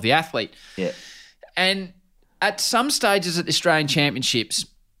soul of the athlete. Yeah. And at some stages at the Australian Championships,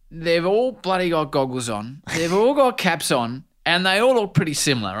 they've all bloody got goggles on, they've all got caps on, and they all look pretty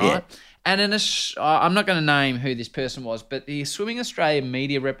similar, right? Yeah. And I'm not going to name who this person was, but the Swimming Australia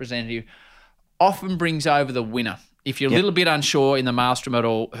media representative often brings over the winner. If you're a little bit unsure in the maelstrom at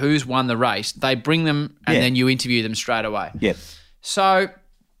all who's won the race, they bring them and then you interview them straight away. Yep. So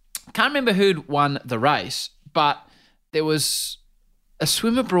can't remember who'd won the race, but there was a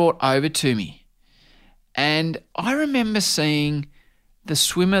swimmer brought over to me. And I remember seeing the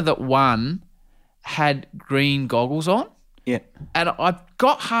swimmer that won had green goggles on. Yeah. And I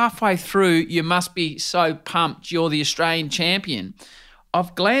got halfway through, you must be so pumped, you're the Australian champion.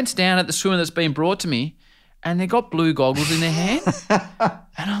 I've glanced down at the swimmer that's been brought to me and they've got blue goggles in their hand.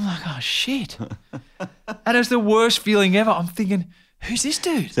 And I'm like, oh, shit. And it was the worst feeling ever. I'm thinking, who's this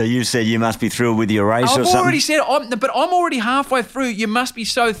dude? So you said you must be thrilled with your race or something? I've already said, but I'm already halfway through. You must be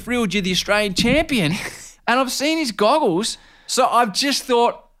so thrilled you're the Australian champion. And I've seen his goggles, so I've just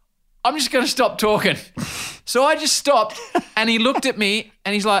thought, I'm just going to stop talking. So I just stopped, and he looked at me,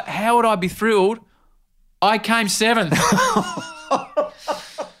 and he's like, how would I be thrilled? I came 7th.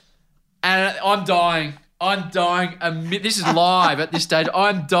 And I'm dying. This is live at this stage.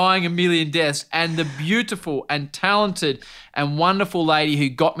 I'm dying a million deaths. And the beautiful and talented and wonderful lady who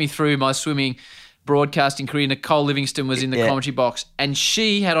got me through my swimming broadcasting career, Nicole Livingston, was in the commentary box, and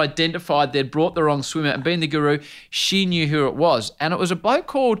she had identified they'd brought the wrong swimmer, and being the guru, she knew who it was. And it was a bloke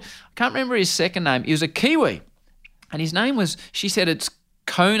called, I can't remember his second name, he was a Kiwi, and his name was, she said it's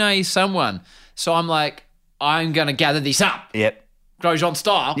Kone someone. So I'm like, I'm going to gather this up. Yep. Grosjean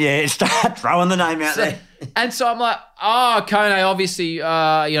style. Yeah, start throwing the name out there. And so I'm like, oh, Kone, obviously,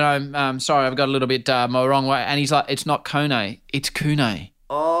 sorry, I've got a little bit my wrong way. And he's like, it's not Kone, it's Kune.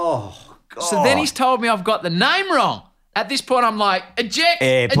 Oh, God. So then he's told me I've got the name wrong. At this point, I'm like,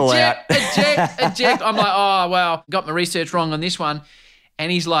 eject, pull out. eject. I'm like, oh, well, got my research wrong on this one.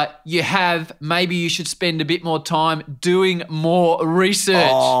 And he's like, you have, maybe you should spend a bit more time doing more research.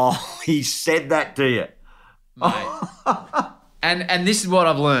 Oh, he said that to you. Mate. And this is what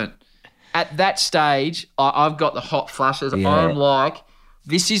I've learned. At that stage, I've got the hot flushes. Yeah. I'm like,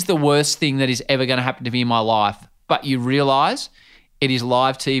 this is the worst thing that is ever going to happen to me in my life. But you realise it is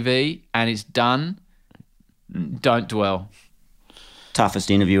live TV and it's done. Don't dwell.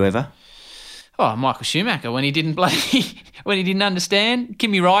 Toughest interview ever? Oh, Michael Schumacher, when he didn't understand.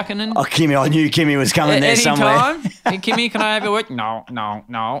 Kimi Räikkönen. Oh, Kimi, I knew Kimi was coming there somewhere. Hey, Kimi, can I have a word? No.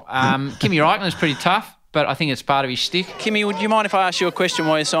 Kimi Räikkönen is pretty tough, but I think it's part of his shtick. Kimi, would you mind if I ask you a question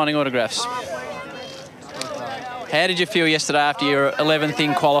while you're signing autographs? How did you feel yesterday after your 11th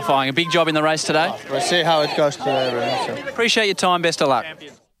in qualifying? A big job in the race today? We'll see how it goes today, really. So. Appreciate your time. Best of luck.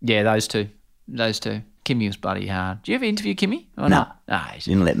 Yeah, those two. Kimi was bloody hard. Did you ever interview Kimi? Or No. Nah,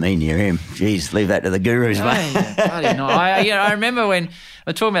 didn't let me near him. Jeez, leave that to the gurus, mate. Bloody no. I remember when I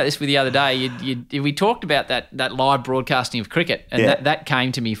was talking about this with you the other day. We talked about that live broadcasting of cricket, and that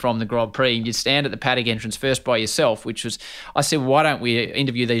came to me from the Grand Prix. And you'd stand at the paddock entrance first by yourself, which was, I said, why don't we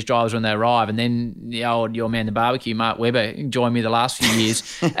interview these drivers when they arrive? And then your man, the barbecue, Mark Webber, joined me the last few years,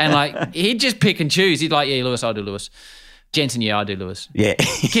 and like he'd just pick and choose. He'd like, yeah, Lewis, I'll do Lewis. Jensen, yeah, I do Lewis. Yeah.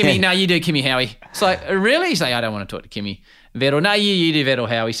 Kimi, no, you do Kimi, Howie. It's like, really? He's like, I don't want to talk to Kimi. Vettel, no, you do Vettel,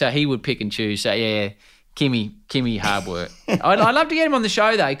 Howie. So he would pick and choose. So, yeah, Kimi, hard work. I'd love to get him on the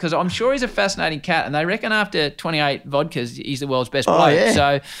show, though, because I'm sure he's a fascinating cat, and they reckon after 28 vodkas, he's the world's best bloke. Yeah.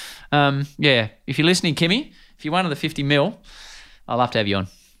 So, if you're listening, Kimi, if you're one of the 50 mil, I'd love to have you on.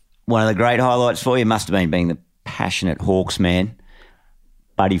 One of the great highlights for you must have been being the passionate Hawks man.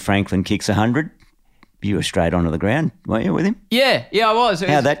 Buddy Franklin kicks 100. You were straight onto the ground, weren't you, with him? Yeah, I was.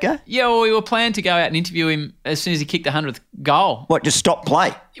 How'd that go? Yeah, well, we were planning to go out and interview him as soon as he kicked the 100th goal. What, just stop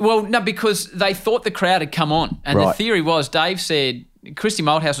play? Well, no, because they thought the crowd had come on. And the theory was, Dave said, Christy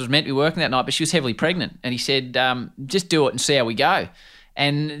Malthouse was meant to be working that night, but she was heavily pregnant. And he said, just do it and see how we go.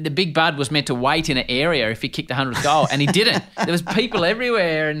 And the big bud was meant to wait in an area if he kicked the 100th goal, and he didn't. There was people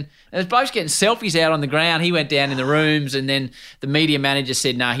everywhere, and there was blokes getting selfies out on the ground. He went down in the rooms, and then the media manager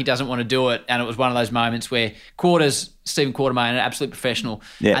said, no, he doesn't want to do it. And it was one of those moments where Stephen Quartermain, an absolute professional,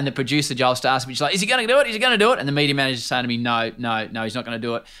 and the producer, Joel Starsovich, is like, is he going to do it? Is he going to do it? And the media manager's saying to me, no, he's not going to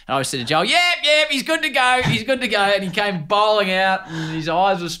do it. And I said to Joel, yeah, he's good to go. He's good to go. And he came bowling out, and his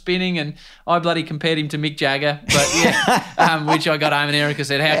eyes were spinning, and I bloody compared him to Mick Jagger. But which I got home, and Erica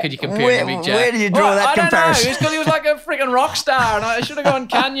said, how could you compare him to Mick Jagger? Where did you draw that comparison? I don't know. It's because he was like a freaking rock star, and I should have gone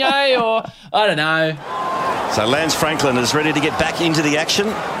Kanye, or I don't know. So Lance Franklin is ready to get back into the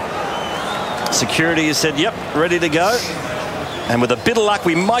action. Security has said, yep, ready to go. And with a bit of luck,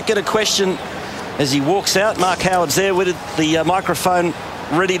 we might get a question as he walks out. Mark Howard's there with the microphone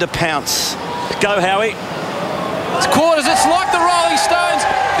ready to pounce. Go, Howie. It's quarters. It's like the Rolling Stones.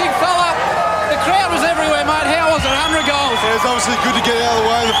 Big fella. The crowd was everywhere, mate. How was it? 100 goals. Yeah, it was obviously good to get out of the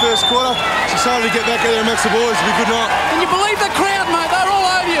way in the first quarter. Decided to get back out there amongst the boys. It'd be a good night. Can you believe the crowd, mate? They're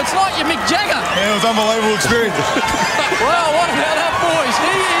all over you. It's like you're Mick Jagger. Yeah, it was an unbelievable experience. Well, what about that, boys?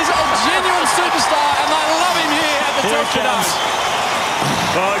 He is a genuine superstar, and they love him here at the top today.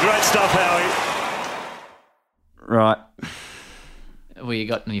 Oh, great stuff, Howie. Right. What you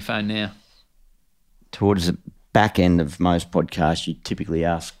got on your phone now? Towards the back end of most podcasts, you typically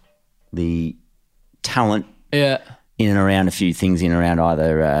ask the talent in and around a few things, in and around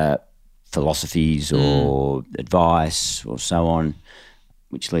either philosophies or advice or so on,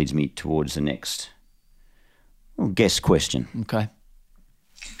 which leads me towards the next guest question. Okay.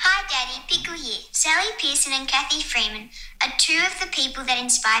 Hi, Daddy. Pickle here. Sally Pearson and Kathy Freeman are two of the people that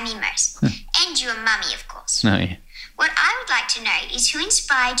inspire me most. And your mummy, of course. No, yeah. What I would like to know is who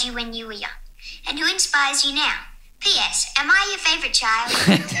inspired you when you were young? And who inspires you now? P.S. Am I your favourite child?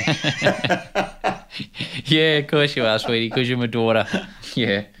 Yeah, of course you are, sweetie, because you're my daughter.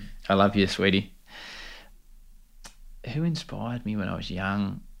 Yeah, I love you, sweetie. Who inspired me when I was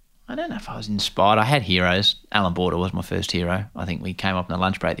young? I don't know if I was inspired. I had heroes. Alan Border was my first hero. I think we came up on the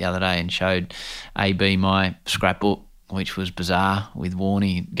lunch break the other day and showed AB my scrapbook, which was bizarre, with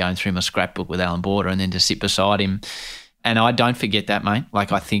Warnie going through my scrapbook with Alan Border, and then to sit beside him. And I don't forget that, mate.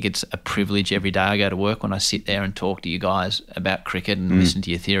 Like, I think it's a privilege every day I go to work when I sit there and talk to you guys about cricket and listen to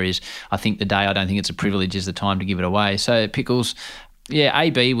your theories. I think the day I don't think it's a privilege is the time to give it away. So, Pickles, yeah,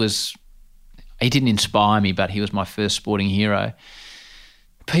 AB he didn't inspire me, but he was my first sporting hero.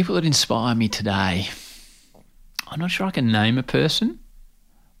 People that inspire me today, I'm not sure I can name a person.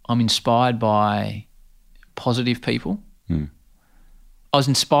 I'm inspired by positive people. I was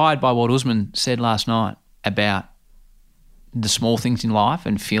inspired by what Usman said last night about the small things in life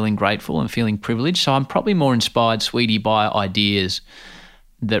and feeling grateful and feeling privileged. So I'm probably more inspired, sweetie, by ideas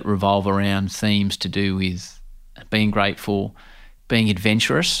that revolve around themes to do with being grateful, being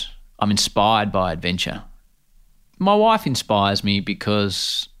adventurous. I'm inspired by adventure. My wife inspires me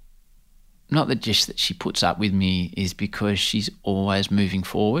because, not that just that she puts up with me, is because she's always moving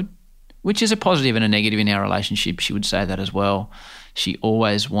forward, which is a positive and a negative in our relationship. She would say that as well. She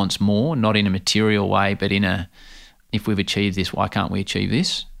always wants more, not in a material way, but in a, if we've achieved this, why can't we achieve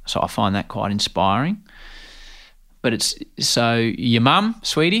this? So I find that quite inspiring. But it's, so your mum,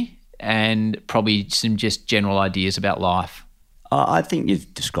 sweetie, and probably some just general ideas about life. I think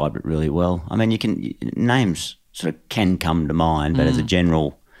you've described it really well. I mean, names sort of can come to mind, but as a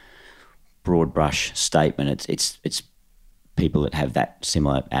general broad brush statement, it's people that have that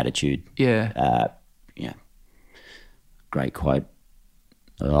similar attitude. Yeah. Great quote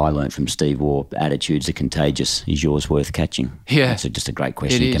that I learned from Steve Waugh: "Attitudes are contagious. Is yours worth catching?" Yeah. That's just a great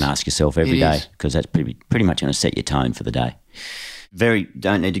question you can ask yourself every day, because that's pretty much going to set your tone for the day.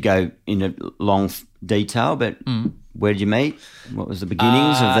 Don't need to go into long detail, but where did you meet? What was the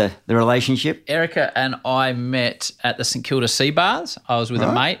beginnings of the relationship? Erica and I met at the St Kilda Sea Baths. I was with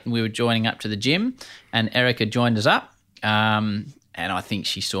a mate and we were joining up to the gym, and Erica joined us up. And I think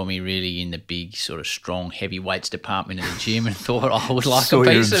she saw me really in the big sort of strong heavy weights department in the gym and thought I would like a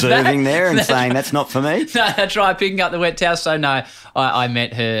piece of that. Observing there and saying that's not for me. No, that's right, picking up the wet towel. So no, I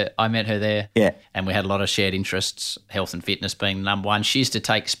met her there. Yeah. And we had a lot of shared interests, health and fitness being number one. She used to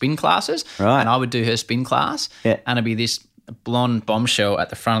take spin classes, right, and I would do her spin class. Yeah. And it'd be this blonde bombshell at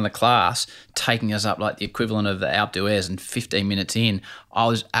the front of the class taking us up like the equivalent of the outdoors, and 15 minutes in, I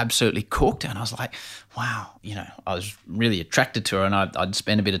was absolutely cooked, and I was like, wow, I was really attracted to her, and I'd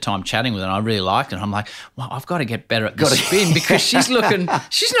spend a bit of time chatting with her, and I really liked her. And I'm like, well, I've got to get better at the spin because she's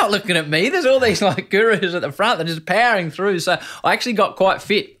not looking at me. There's all these like gurus at the front that are just powering through. So I actually got quite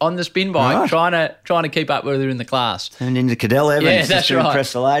fit on the spin bike, trying to keep up with her in the class. Turned into Cadell Evans just to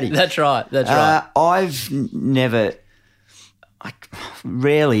impress the lady. That's right. I've never...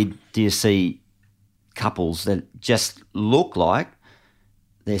 rarely do you see couples that just look like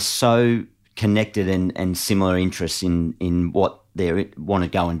they're so connected and similar interests in what they want to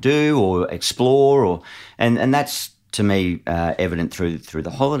go and do or explore, and that's to me evident through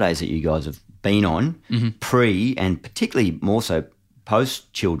the holidays that you guys have been on, pre and particularly more so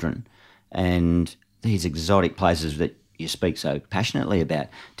post children, and these exotic places that you speak so passionately about.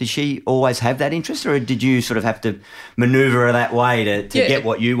 Did she always have that interest, or did you sort of have to manoeuvre her that way to get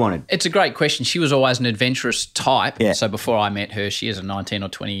what you wanted? It's a great question. She was always an adventurous type. Yeah. So before I met her, she as a 19 or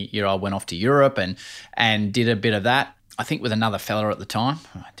 20-year-old went off to Europe and did a bit of that, I think with another fella at the time.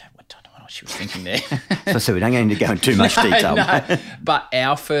 I don't know what she was thinking there. So we don't need to go into too much detail. No. But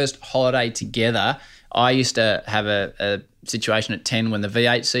our first holiday together, I used to have a situation at 10 when the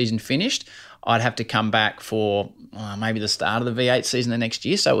V8 season finished. I'd have to come back for maybe the start of the V8 season the next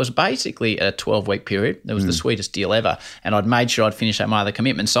year. So it was basically a 12-week period. It was the sweetest deal ever. And I'd made sure I'd finish out my other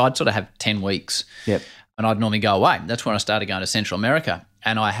commitments. So I'd sort of have 10 weeks. Yep. and I'd normally go away. That's when I started going to Central America.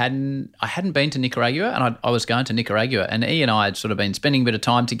 And I hadn't been to Nicaragua, and I was going to Nicaragua. And E and I had sort of been spending a bit of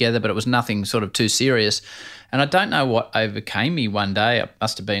time together, but it was nothing sort of too serious. And I don't know what overcame me one day. It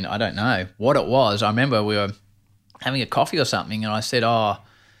must have been, I don't know what it was. I remember we were having a coffee or something, and I said, I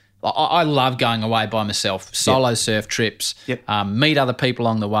love going away by myself, solo surf trips, meet other people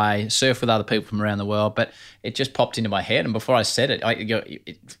along the way, surf with other people from around the world. But it just popped into my head, and before I said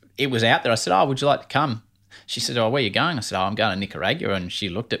it, it was out there. I said, would you like to come? She said, where are you going? I said, I'm going to Nicaragua. And she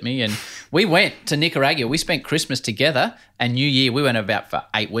looked at me, and we went to Nicaragua. We spent Christmas together, and New Year, we went about for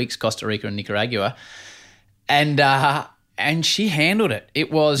 8 weeks, Costa Rica and Nicaragua. And she handled it.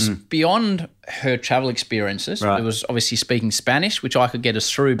 It was beyond her travel experiences. Right. It was obviously speaking Spanish, which I could get us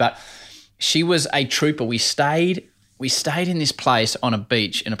through, but she was a trooper. We stayed in this place on a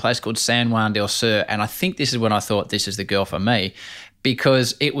beach in a place called San Juan del Sur, and I think this is when I thought this is the girl for me,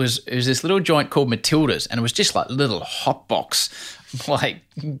 because it was this little joint called Matilda's, and it was just like little hot box, like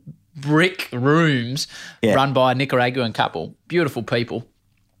brick rooms run by a Nicaraguan couple, beautiful people.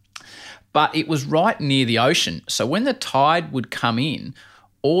 But it was right near the ocean. So when the tide would come in,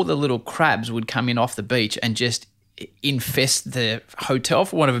 all the little crabs would come in off the beach and just infest the hotel,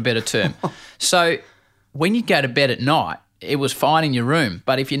 for want of a better term. So when you go to bed at night, it was fine in your room.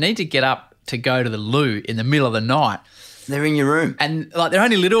 But if you need to get up to go to the loo in the middle of the night, they're in your room. And like they're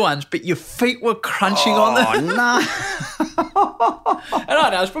only little ones, but your feet were crunching on them. Oh, no. And I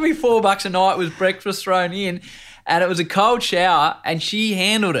know, it was probably $4 a night with breakfast thrown in. And it was a cold shower, and she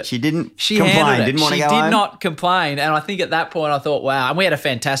handled it. She didn't complain, didn't want to go home? She did not complain. And I think at that point I thought, wow. And we had a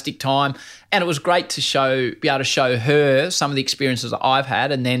fantastic time. And it was great to be able to show her some of the experiences that I've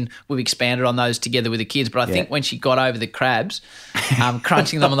had, and then we've expanded on those together with the kids. But I think when she got over the crabs,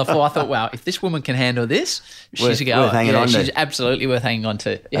 crunching them on the floor, I thought, wow, if this woman can handle this, she's absolutely worth hanging on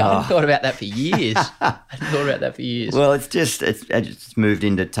to. Yeah, I hadn't thought about that for years. Well, it's moved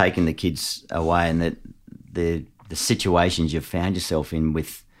into taking the kids away, and the situations you've found yourself in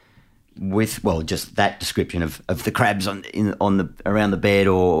with just that description of the crabs around the bed,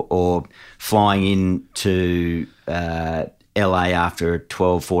 or flying into LA after a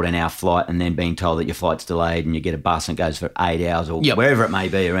 12, 14-hour flight, and then being told that your flight's delayed and you get a bus and it goes for 8 hours, or wherever it may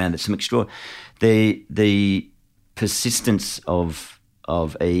be around. It's some the persistence of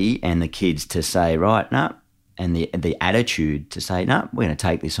E and the kids to say, right, no. And the attitude to say, no, we're going to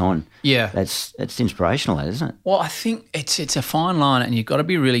take this on. Yeah. That's inspirational, isn't it? Well, I think it's a fine line, and you've got to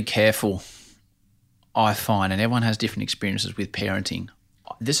be really careful, I find, and everyone has different experiences with parenting.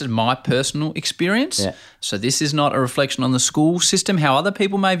 This is my personal experience. Yeah. So this is not a reflection on the school system, how other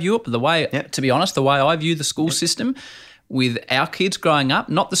people may view it, but to be honest, the way I view the school system with our kids growing up,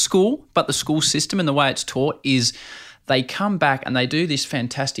 not the school, but the school system and the way it's taught, is they come back and they do this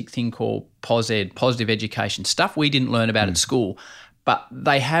fantastic thing called POS-Ed, positive education, stuff we didn't learn about at school, but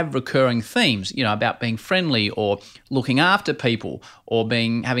they have recurring themes, about being friendly or looking after people or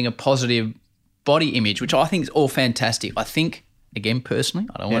having a positive body image, which I think is all fantastic. I think, again, personally,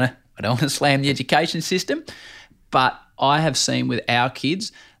 I don't want to slam the education system, but I have seen with our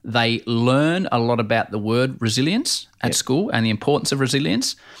kids, they learn a lot about the word resilience at school and the importance of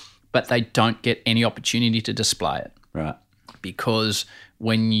resilience, but they don't get any opportunity to display it. Right. Because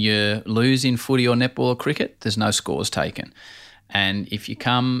when you lose in footy or netball or cricket, there's no scores taken. And if you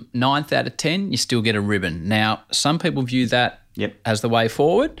come 9th out of 10, you still get a ribbon. Now, some people view that as the way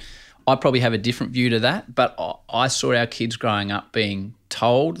forward. I probably have a different view to that, but I saw our kids growing up being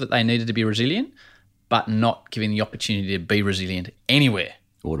told that they needed to be resilient, but not given the opportunity to be resilient anywhere.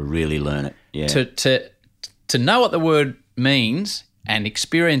 Or to really learn it, yeah. To know what the word means and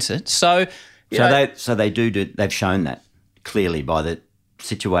experience it. So they've shown that clearly by the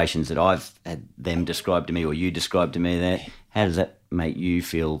situations that I've had them describe to me, or you describe to me there. How does that make you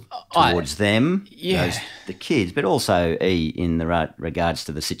feel towards them, the kids, but also in the regards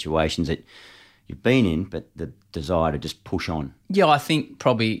to the situations that you've been in, but the desire to just push on? Yeah, I think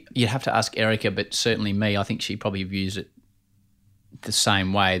probably you'd have to ask Erica, but certainly me, I think she probably views it the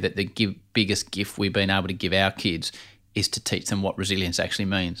same way, that the biggest gift we've been able to give our kids is to teach them what resilience actually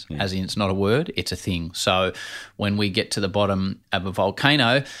means. As in, it's not a word, it's a thing. So when we get to the bottom of a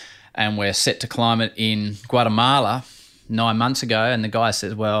volcano and we're set to climb it in Guatemala 9 months ago, and the guy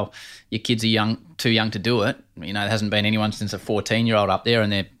says, well, your kids are too young to do it. There hasn't been anyone since a 14-year-old up there,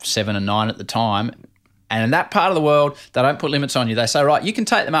 and they're 7 and 9 at the time. And in that part of the world, they don't put limits on you. They say, right, you can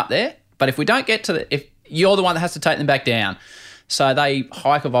take them up there, but if we don't get if you're the one that has to take them back down. So they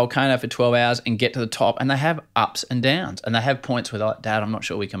hike a volcano for 12 hours and get to the top, and they have ups and downs, and they have points where they're like, Dad, I'm not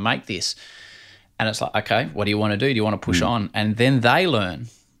sure we can make this. And it's like, okay, what do you want to do? Do you want to push on? And then they learn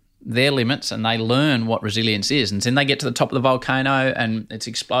their limits and they learn what resilience is. And then they get to the top of the volcano and it's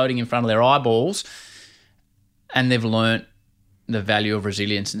exploding in front of their eyeballs and they've learnt the value of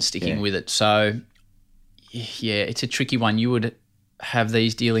resilience and sticking with it. So, yeah, it's a tricky one. You would have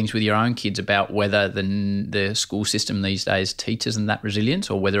these dealings with your own kids about whether the school system these days teaches them that resilience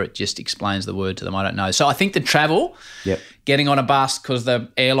or whether it just explains the word to them. I don't know. So I think the travel, getting on a bus because the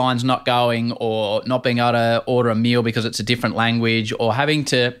airline's not going or not being able to order a meal because it's a different language or having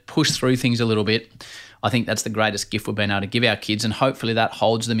to push through things a little bit, I think that's the greatest gift we've been able to give our kids, and hopefully that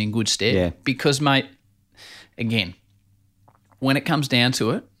holds them in good stead. Yeah. Because, mate, again, when it comes down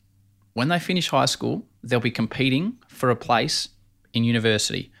to it, when they finish high school, they'll be competing for a place in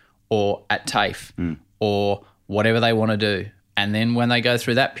university or at TAFE or whatever they want to do. And then when they go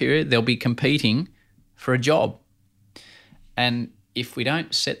through that period, they'll be competing for a job. And if we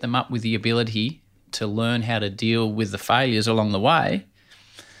don't set them up with the ability to learn how to deal with the failures along the way,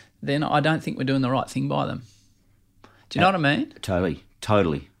 then I don't think we're doing the right thing by them. Do you know what I mean?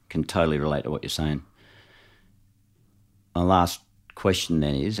 Totally. Can totally relate to what you're saying. My last question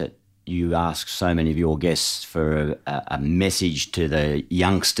then is that you ask so many of your guests for a message to the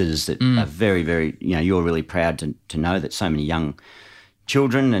youngsters that are very, very, you're really proud to know that so many young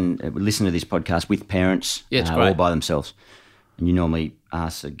children and listen to this podcast with parents all by themselves. And you normally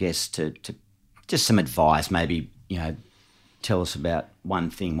ask a guest to just some advice, maybe, tell us about one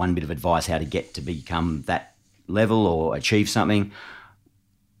bit of advice, how to get to become that level or achieve something.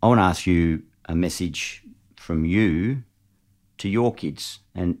 I want to ask you a message from you to your kids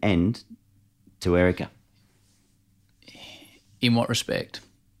and to Erica. In what respect?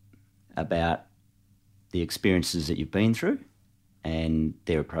 About the experiences that you've been through and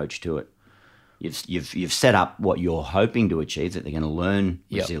their approach to it. You've set up what you're hoping to achieve, that they're going to learn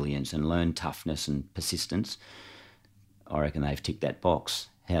resilience and learn toughness and persistence. I reckon they've ticked that box.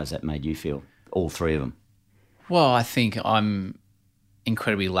 How's that made you feel, all three of them? Well, I think I'm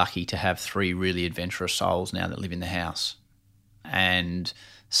incredibly lucky to have three really adventurous souls now that live in the house. And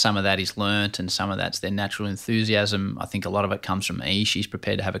some of that is learnt and some of that's their natural enthusiasm. I think a lot of it comes from me. She's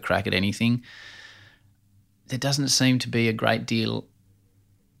prepared to have a crack at anything. There doesn't seem to be a great deal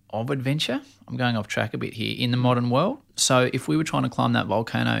of adventure. I'm going off track a bit here in the modern world. So if we were trying to climb that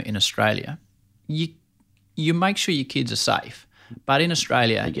volcano in Australia, you make sure your kids are safe. But in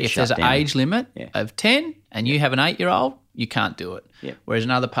Australia, if there's an age limit of 10 and you have an 8-year-old, you can't do it. Yeah. Whereas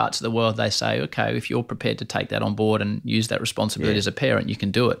in other parts of the world, they say, okay, if you're prepared to take that on board and use that responsibility as a parent, you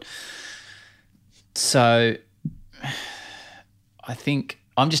can do it. So I think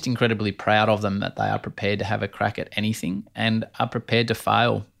I'm just incredibly proud of them that they are prepared to have a crack at anything and are prepared to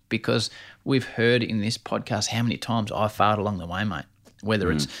fail, because we've heard in this podcast how many times I've failed along the way, mate, whether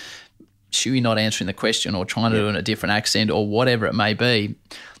it's Shuey not answering the question or trying to do it in a different accent or whatever it may be.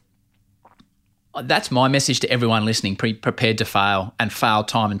 That's my message to everyone listening, prepared to fail and fail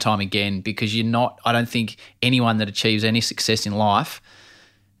time and time again, because I don't think anyone that achieves any success in life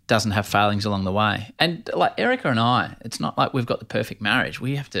doesn't have failings along the way. And like Erica and I, it's not like we've got the perfect marriage.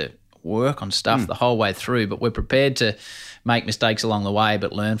 We have to work on stuff the whole way through, but we're prepared to make mistakes along the way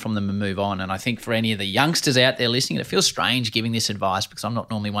but learn from them and move on. And I think for any of the youngsters out there listening, it feels strange giving this advice because I'm not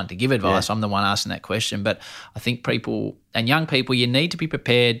normally one to give advice. I'm the one asking that question. But I think people and young people, you need to be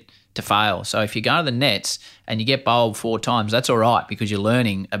prepared to fail. So if you go to the nets and you get bowled 4 times, that's all right because you're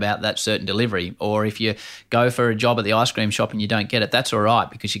learning about that certain delivery. Or if you go for a job at the ice cream shop and you don't get it, that's all right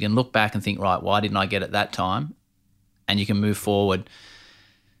because you can look back and think, right, why didn't I get it that time? And you can move forward.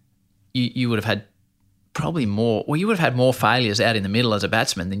 You would have had probably more, well, you would have had more failures out in the middle as a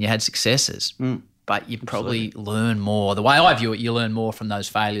batsman than you had successes. But you probably learn more. The way I view it, you learn more from those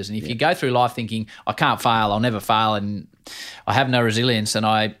failures. And if you go through life thinking, I can't fail, I'll never fail, and I have no resilience and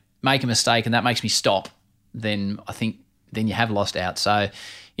I make a mistake and that makes me stop, then I think then you have lost out. So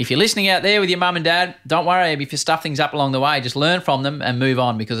if you're listening out there with your mum and dad, don't worry if you stuff things up along the way. Just learn from them and move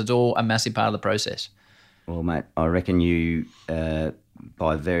on because it's all a massive part of the process. Well, mate, I reckon you,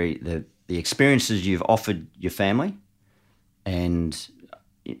 by the experiences you've offered your family and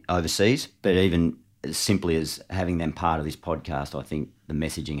overseas, but even as simply as having them part of this podcast, I think the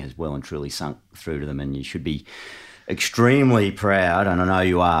messaging has well and truly sunk through to them, and you should be extremely proud, and I know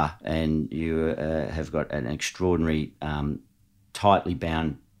you are, and you have got an extraordinary, tightly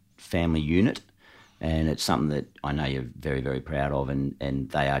bound family unit, and it's something that I know you're very, very proud of, and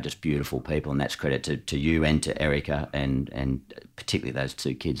they are just beautiful people, and that's credit to you and to Erica, and particularly those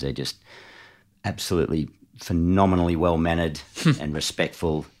 2 kids. They're just absolutely phenomenally well-mannered and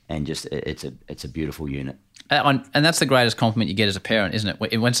respectful, and just it's a beautiful unit. And that's the greatest compliment you get as a parent, isn't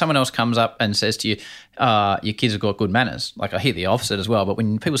it? When someone else comes up and says to you, your kids have got good manners, like I hear the opposite as well, but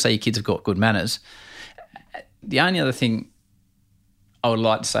when people say your kids have got good manners, the only other thing I would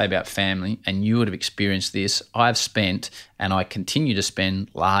like to say about family, and you would have experienced this, I've spent and I continue to spend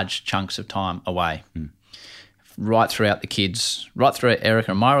large chunks of time away. Right throughout the kids, right through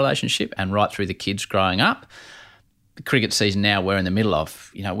Erica and my relationship and right through the kids growing up. The cricket season now we're in the middle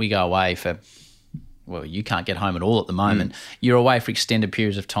of, we go away for, well, you can't get home at all at the moment. You're away for extended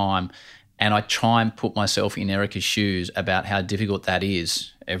periods of time, and I try and put myself in Erica's shoes about how difficult that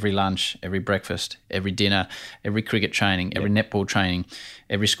is. Every lunch, every breakfast, every dinner, every cricket training, every netball training,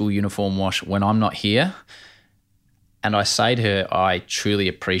 every school uniform wash when I'm not here. And I say to her, I truly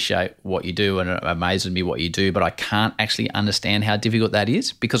appreciate what you do and it amazes me what you do, but I can't actually understand how difficult that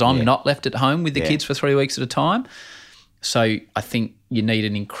is because I'm not left at home with the kids for 3 weeks at a time. So I think you need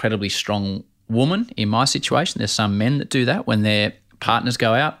an incredibly strong woman in my situation. There's some men that do that when their partners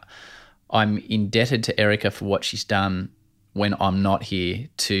go out. I'm indebted to Erica for what she's done when I'm not here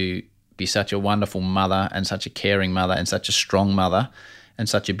to be such a wonderful mother and such a caring mother and such a strong mother and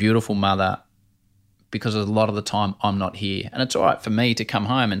such a beautiful mother, because a lot of the time I'm not here. And it's all right for me to come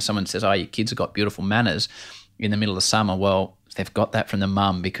home and someone says, oh, your kids have got beautiful manners in the middle of summer. Well, they've got that from the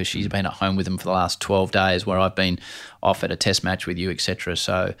mum because she's been at home with them for the last 12 days where I've been off at a test match with you, etc.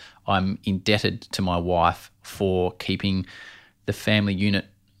 So I'm indebted to my wife for keeping the family unit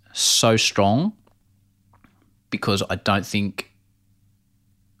so strong, because I don't think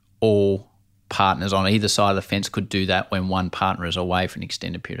all partners on either side of the fence could do that when one partner is away for an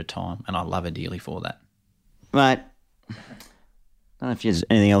extended period of time, and I love her dearly for that. Mate, I don't know if there's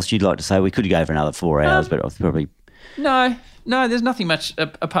anything else you'd like to say. We could go for another 4 hours, but I'll probably... No, there's nothing much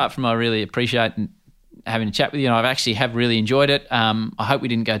apart from I really appreciate having a chat with you, and I actually have really enjoyed it. I hope we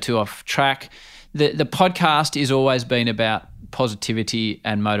didn't go too off track. The podcast has always been about positivity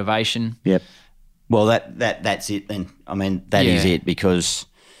and motivation. Yep. Well, that's it then. I mean, that is it, because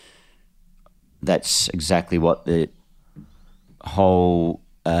that's exactly what the whole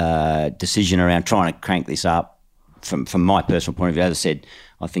decision around trying to crank this up, from my personal point of view, as I said,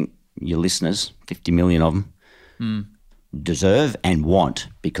 I think your listeners, 50 million of them, deserve and want,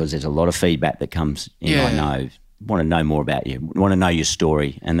 because there's a lot of feedback that comes in. I know, want to know more about you, want to know your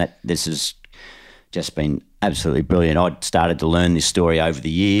story, and that this has just been absolutely brilliant. I started to learn this story over the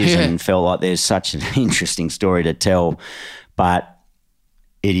years and felt like there's such an interesting story to tell, but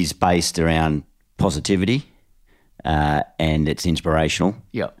it is based around positivity and it's inspirational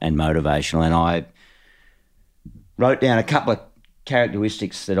and motivational. And I wrote down a couple of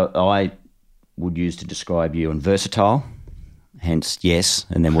characteristics that I would use to describe you, and versatile, hence yes,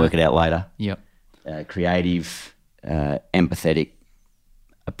 and then work it out later. Creative, empathetic,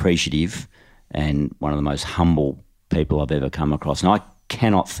 appreciative, and one of the most humble people I've ever come across. And I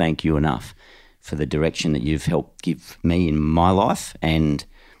cannot thank you enough for the direction that you've helped give me in my life and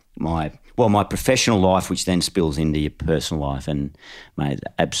my professional life, which then spills into your personal life. And mate,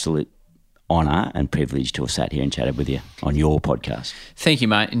 absolute honour and privilege to have sat here and chatted with you on your podcast. Thank you,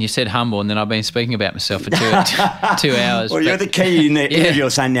 mate. And you said humble, and then I've been speaking about myself for 2 hours. Well, you're the key in the interview. You're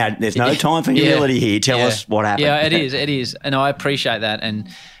saying now there's no time for humility here. Tell us what happened. Yeah, it is. And I appreciate that. And,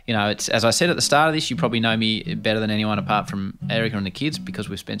 it's, as I said at the start of this, you probably know me better than anyone apart from Erica and the kids, because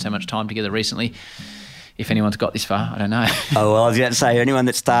we've spent so much time together recently. If anyone's got this far, I don't know. Oh, well, I was going to say, anyone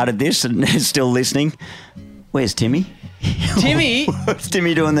that started this and is still listening, where's Timmy? Timmy? What's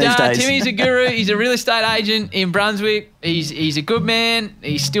Timmy doing these days? Timmy's a guru. He's a real estate agent in Brunswick. He's a good man.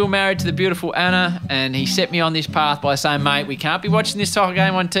 He's still married to the beautiful Anna, and he set me on this path by saying, mate, we can't be watching this soccer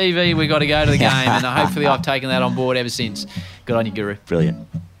game on TV. We've got to go to the game. And hopefully I've taken that on board ever since. Good on you, guru. Brilliant.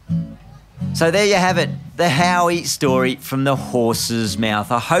 So there you have it, the Howie story from the horse's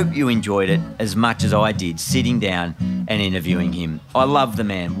mouth. I hope you enjoyed it as much as I did sitting down and interviewing him. I love the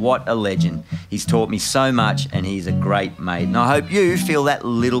man. What a legend. He's taught me so much, and he's a great mate. And I hope you feel that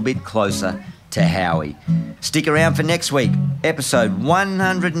little bit closer to Howie. Stick around for next week, episode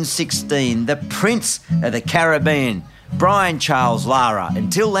 116, the Prince of the Caribbean, Brian Charles Lara.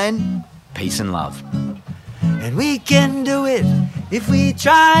 Until then, peace and love. And we can do it if we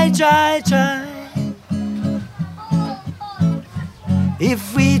try.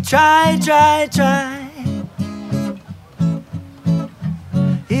 If we try.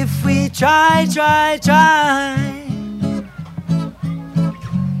 If we try.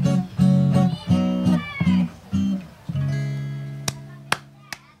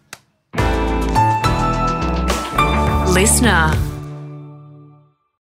 Listener.